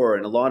about war,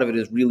 and a lot of it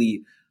is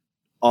really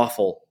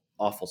awful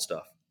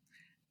stuff.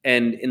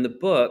 And in the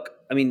book,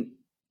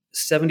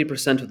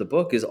 70% of the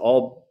book is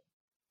all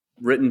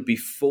written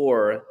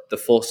before the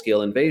full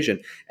scale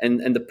invasion,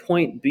 and the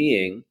point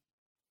being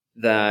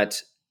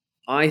that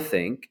I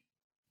think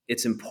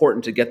it's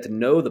important to get to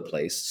know the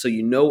place so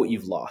you know what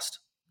you've lost.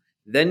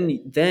 Then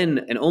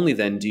and only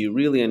then do you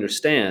really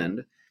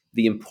understand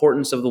the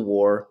importance of the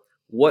war,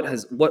 what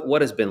has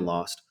been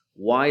lost,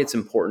 why it's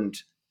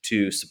important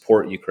to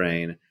support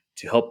Ukraine,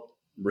 to help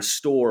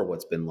restore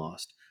what's been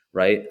lost,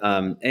 right?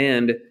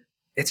 And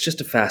it's just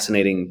a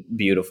fascinating,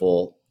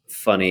 beautiful,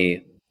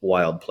 funny,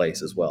 wild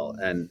place as well.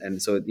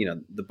 And so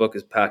the book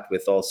is packed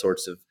with all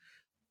sorts of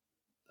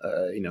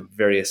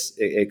various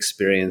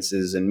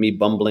experiences and me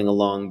bumbling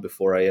along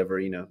before I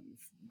ever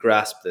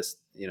grasp this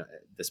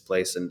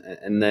place,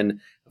 and then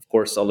of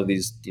course all of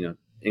these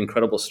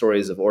incredible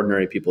stories of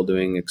ordinary people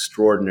doing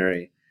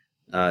extraordinary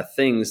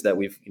things that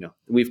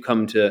we've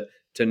come to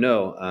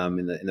know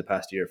in the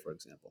past year, for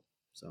example.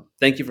 So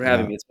thank you for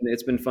having yeah, me.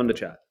 It's been fun to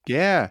chat.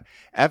 yeah,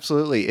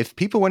 absolutely. If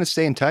people want to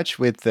stay in touch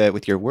with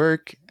your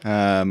work,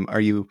 how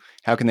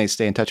can they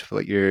stay in touch with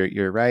what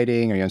you're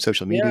writing? Are you on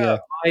social Yeah,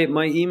 media?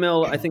 my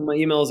email. I think my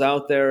email is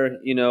out there.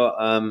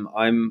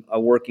 I'm a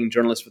working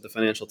journalist for the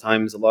Financial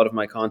Times. A lot of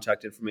my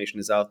contact information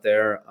is out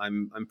there.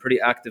 I'm pretty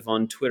active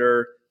on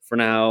Twitter for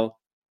now.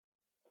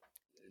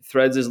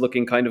 Threads is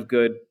looking kind of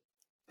good.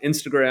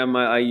 Instagram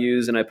I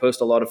use, and I post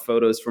a lot of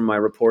photos from my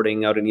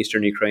reporting out in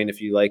Eastern Ukraine. If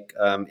you like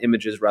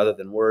images rather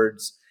than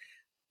words,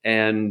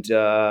 and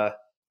yeah,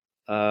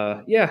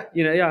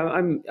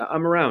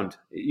 I'm around.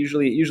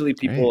 Usually Great.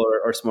 people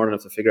are smart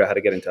enough to figure out how to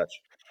get in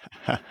touch.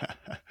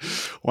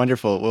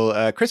 Wonderful.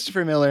 Well,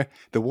 Christopher Miller,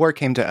 The War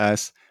Came to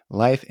Us,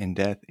 Life and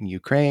Death in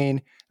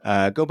Ukraine.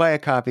 Go buy a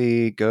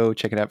copy. Go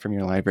check it out from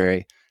your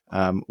library.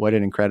 What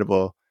an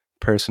incredible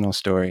personal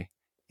story.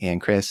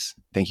 And Chris,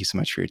 thank you so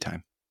much for your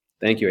time.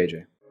 Thank you,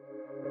 AJ.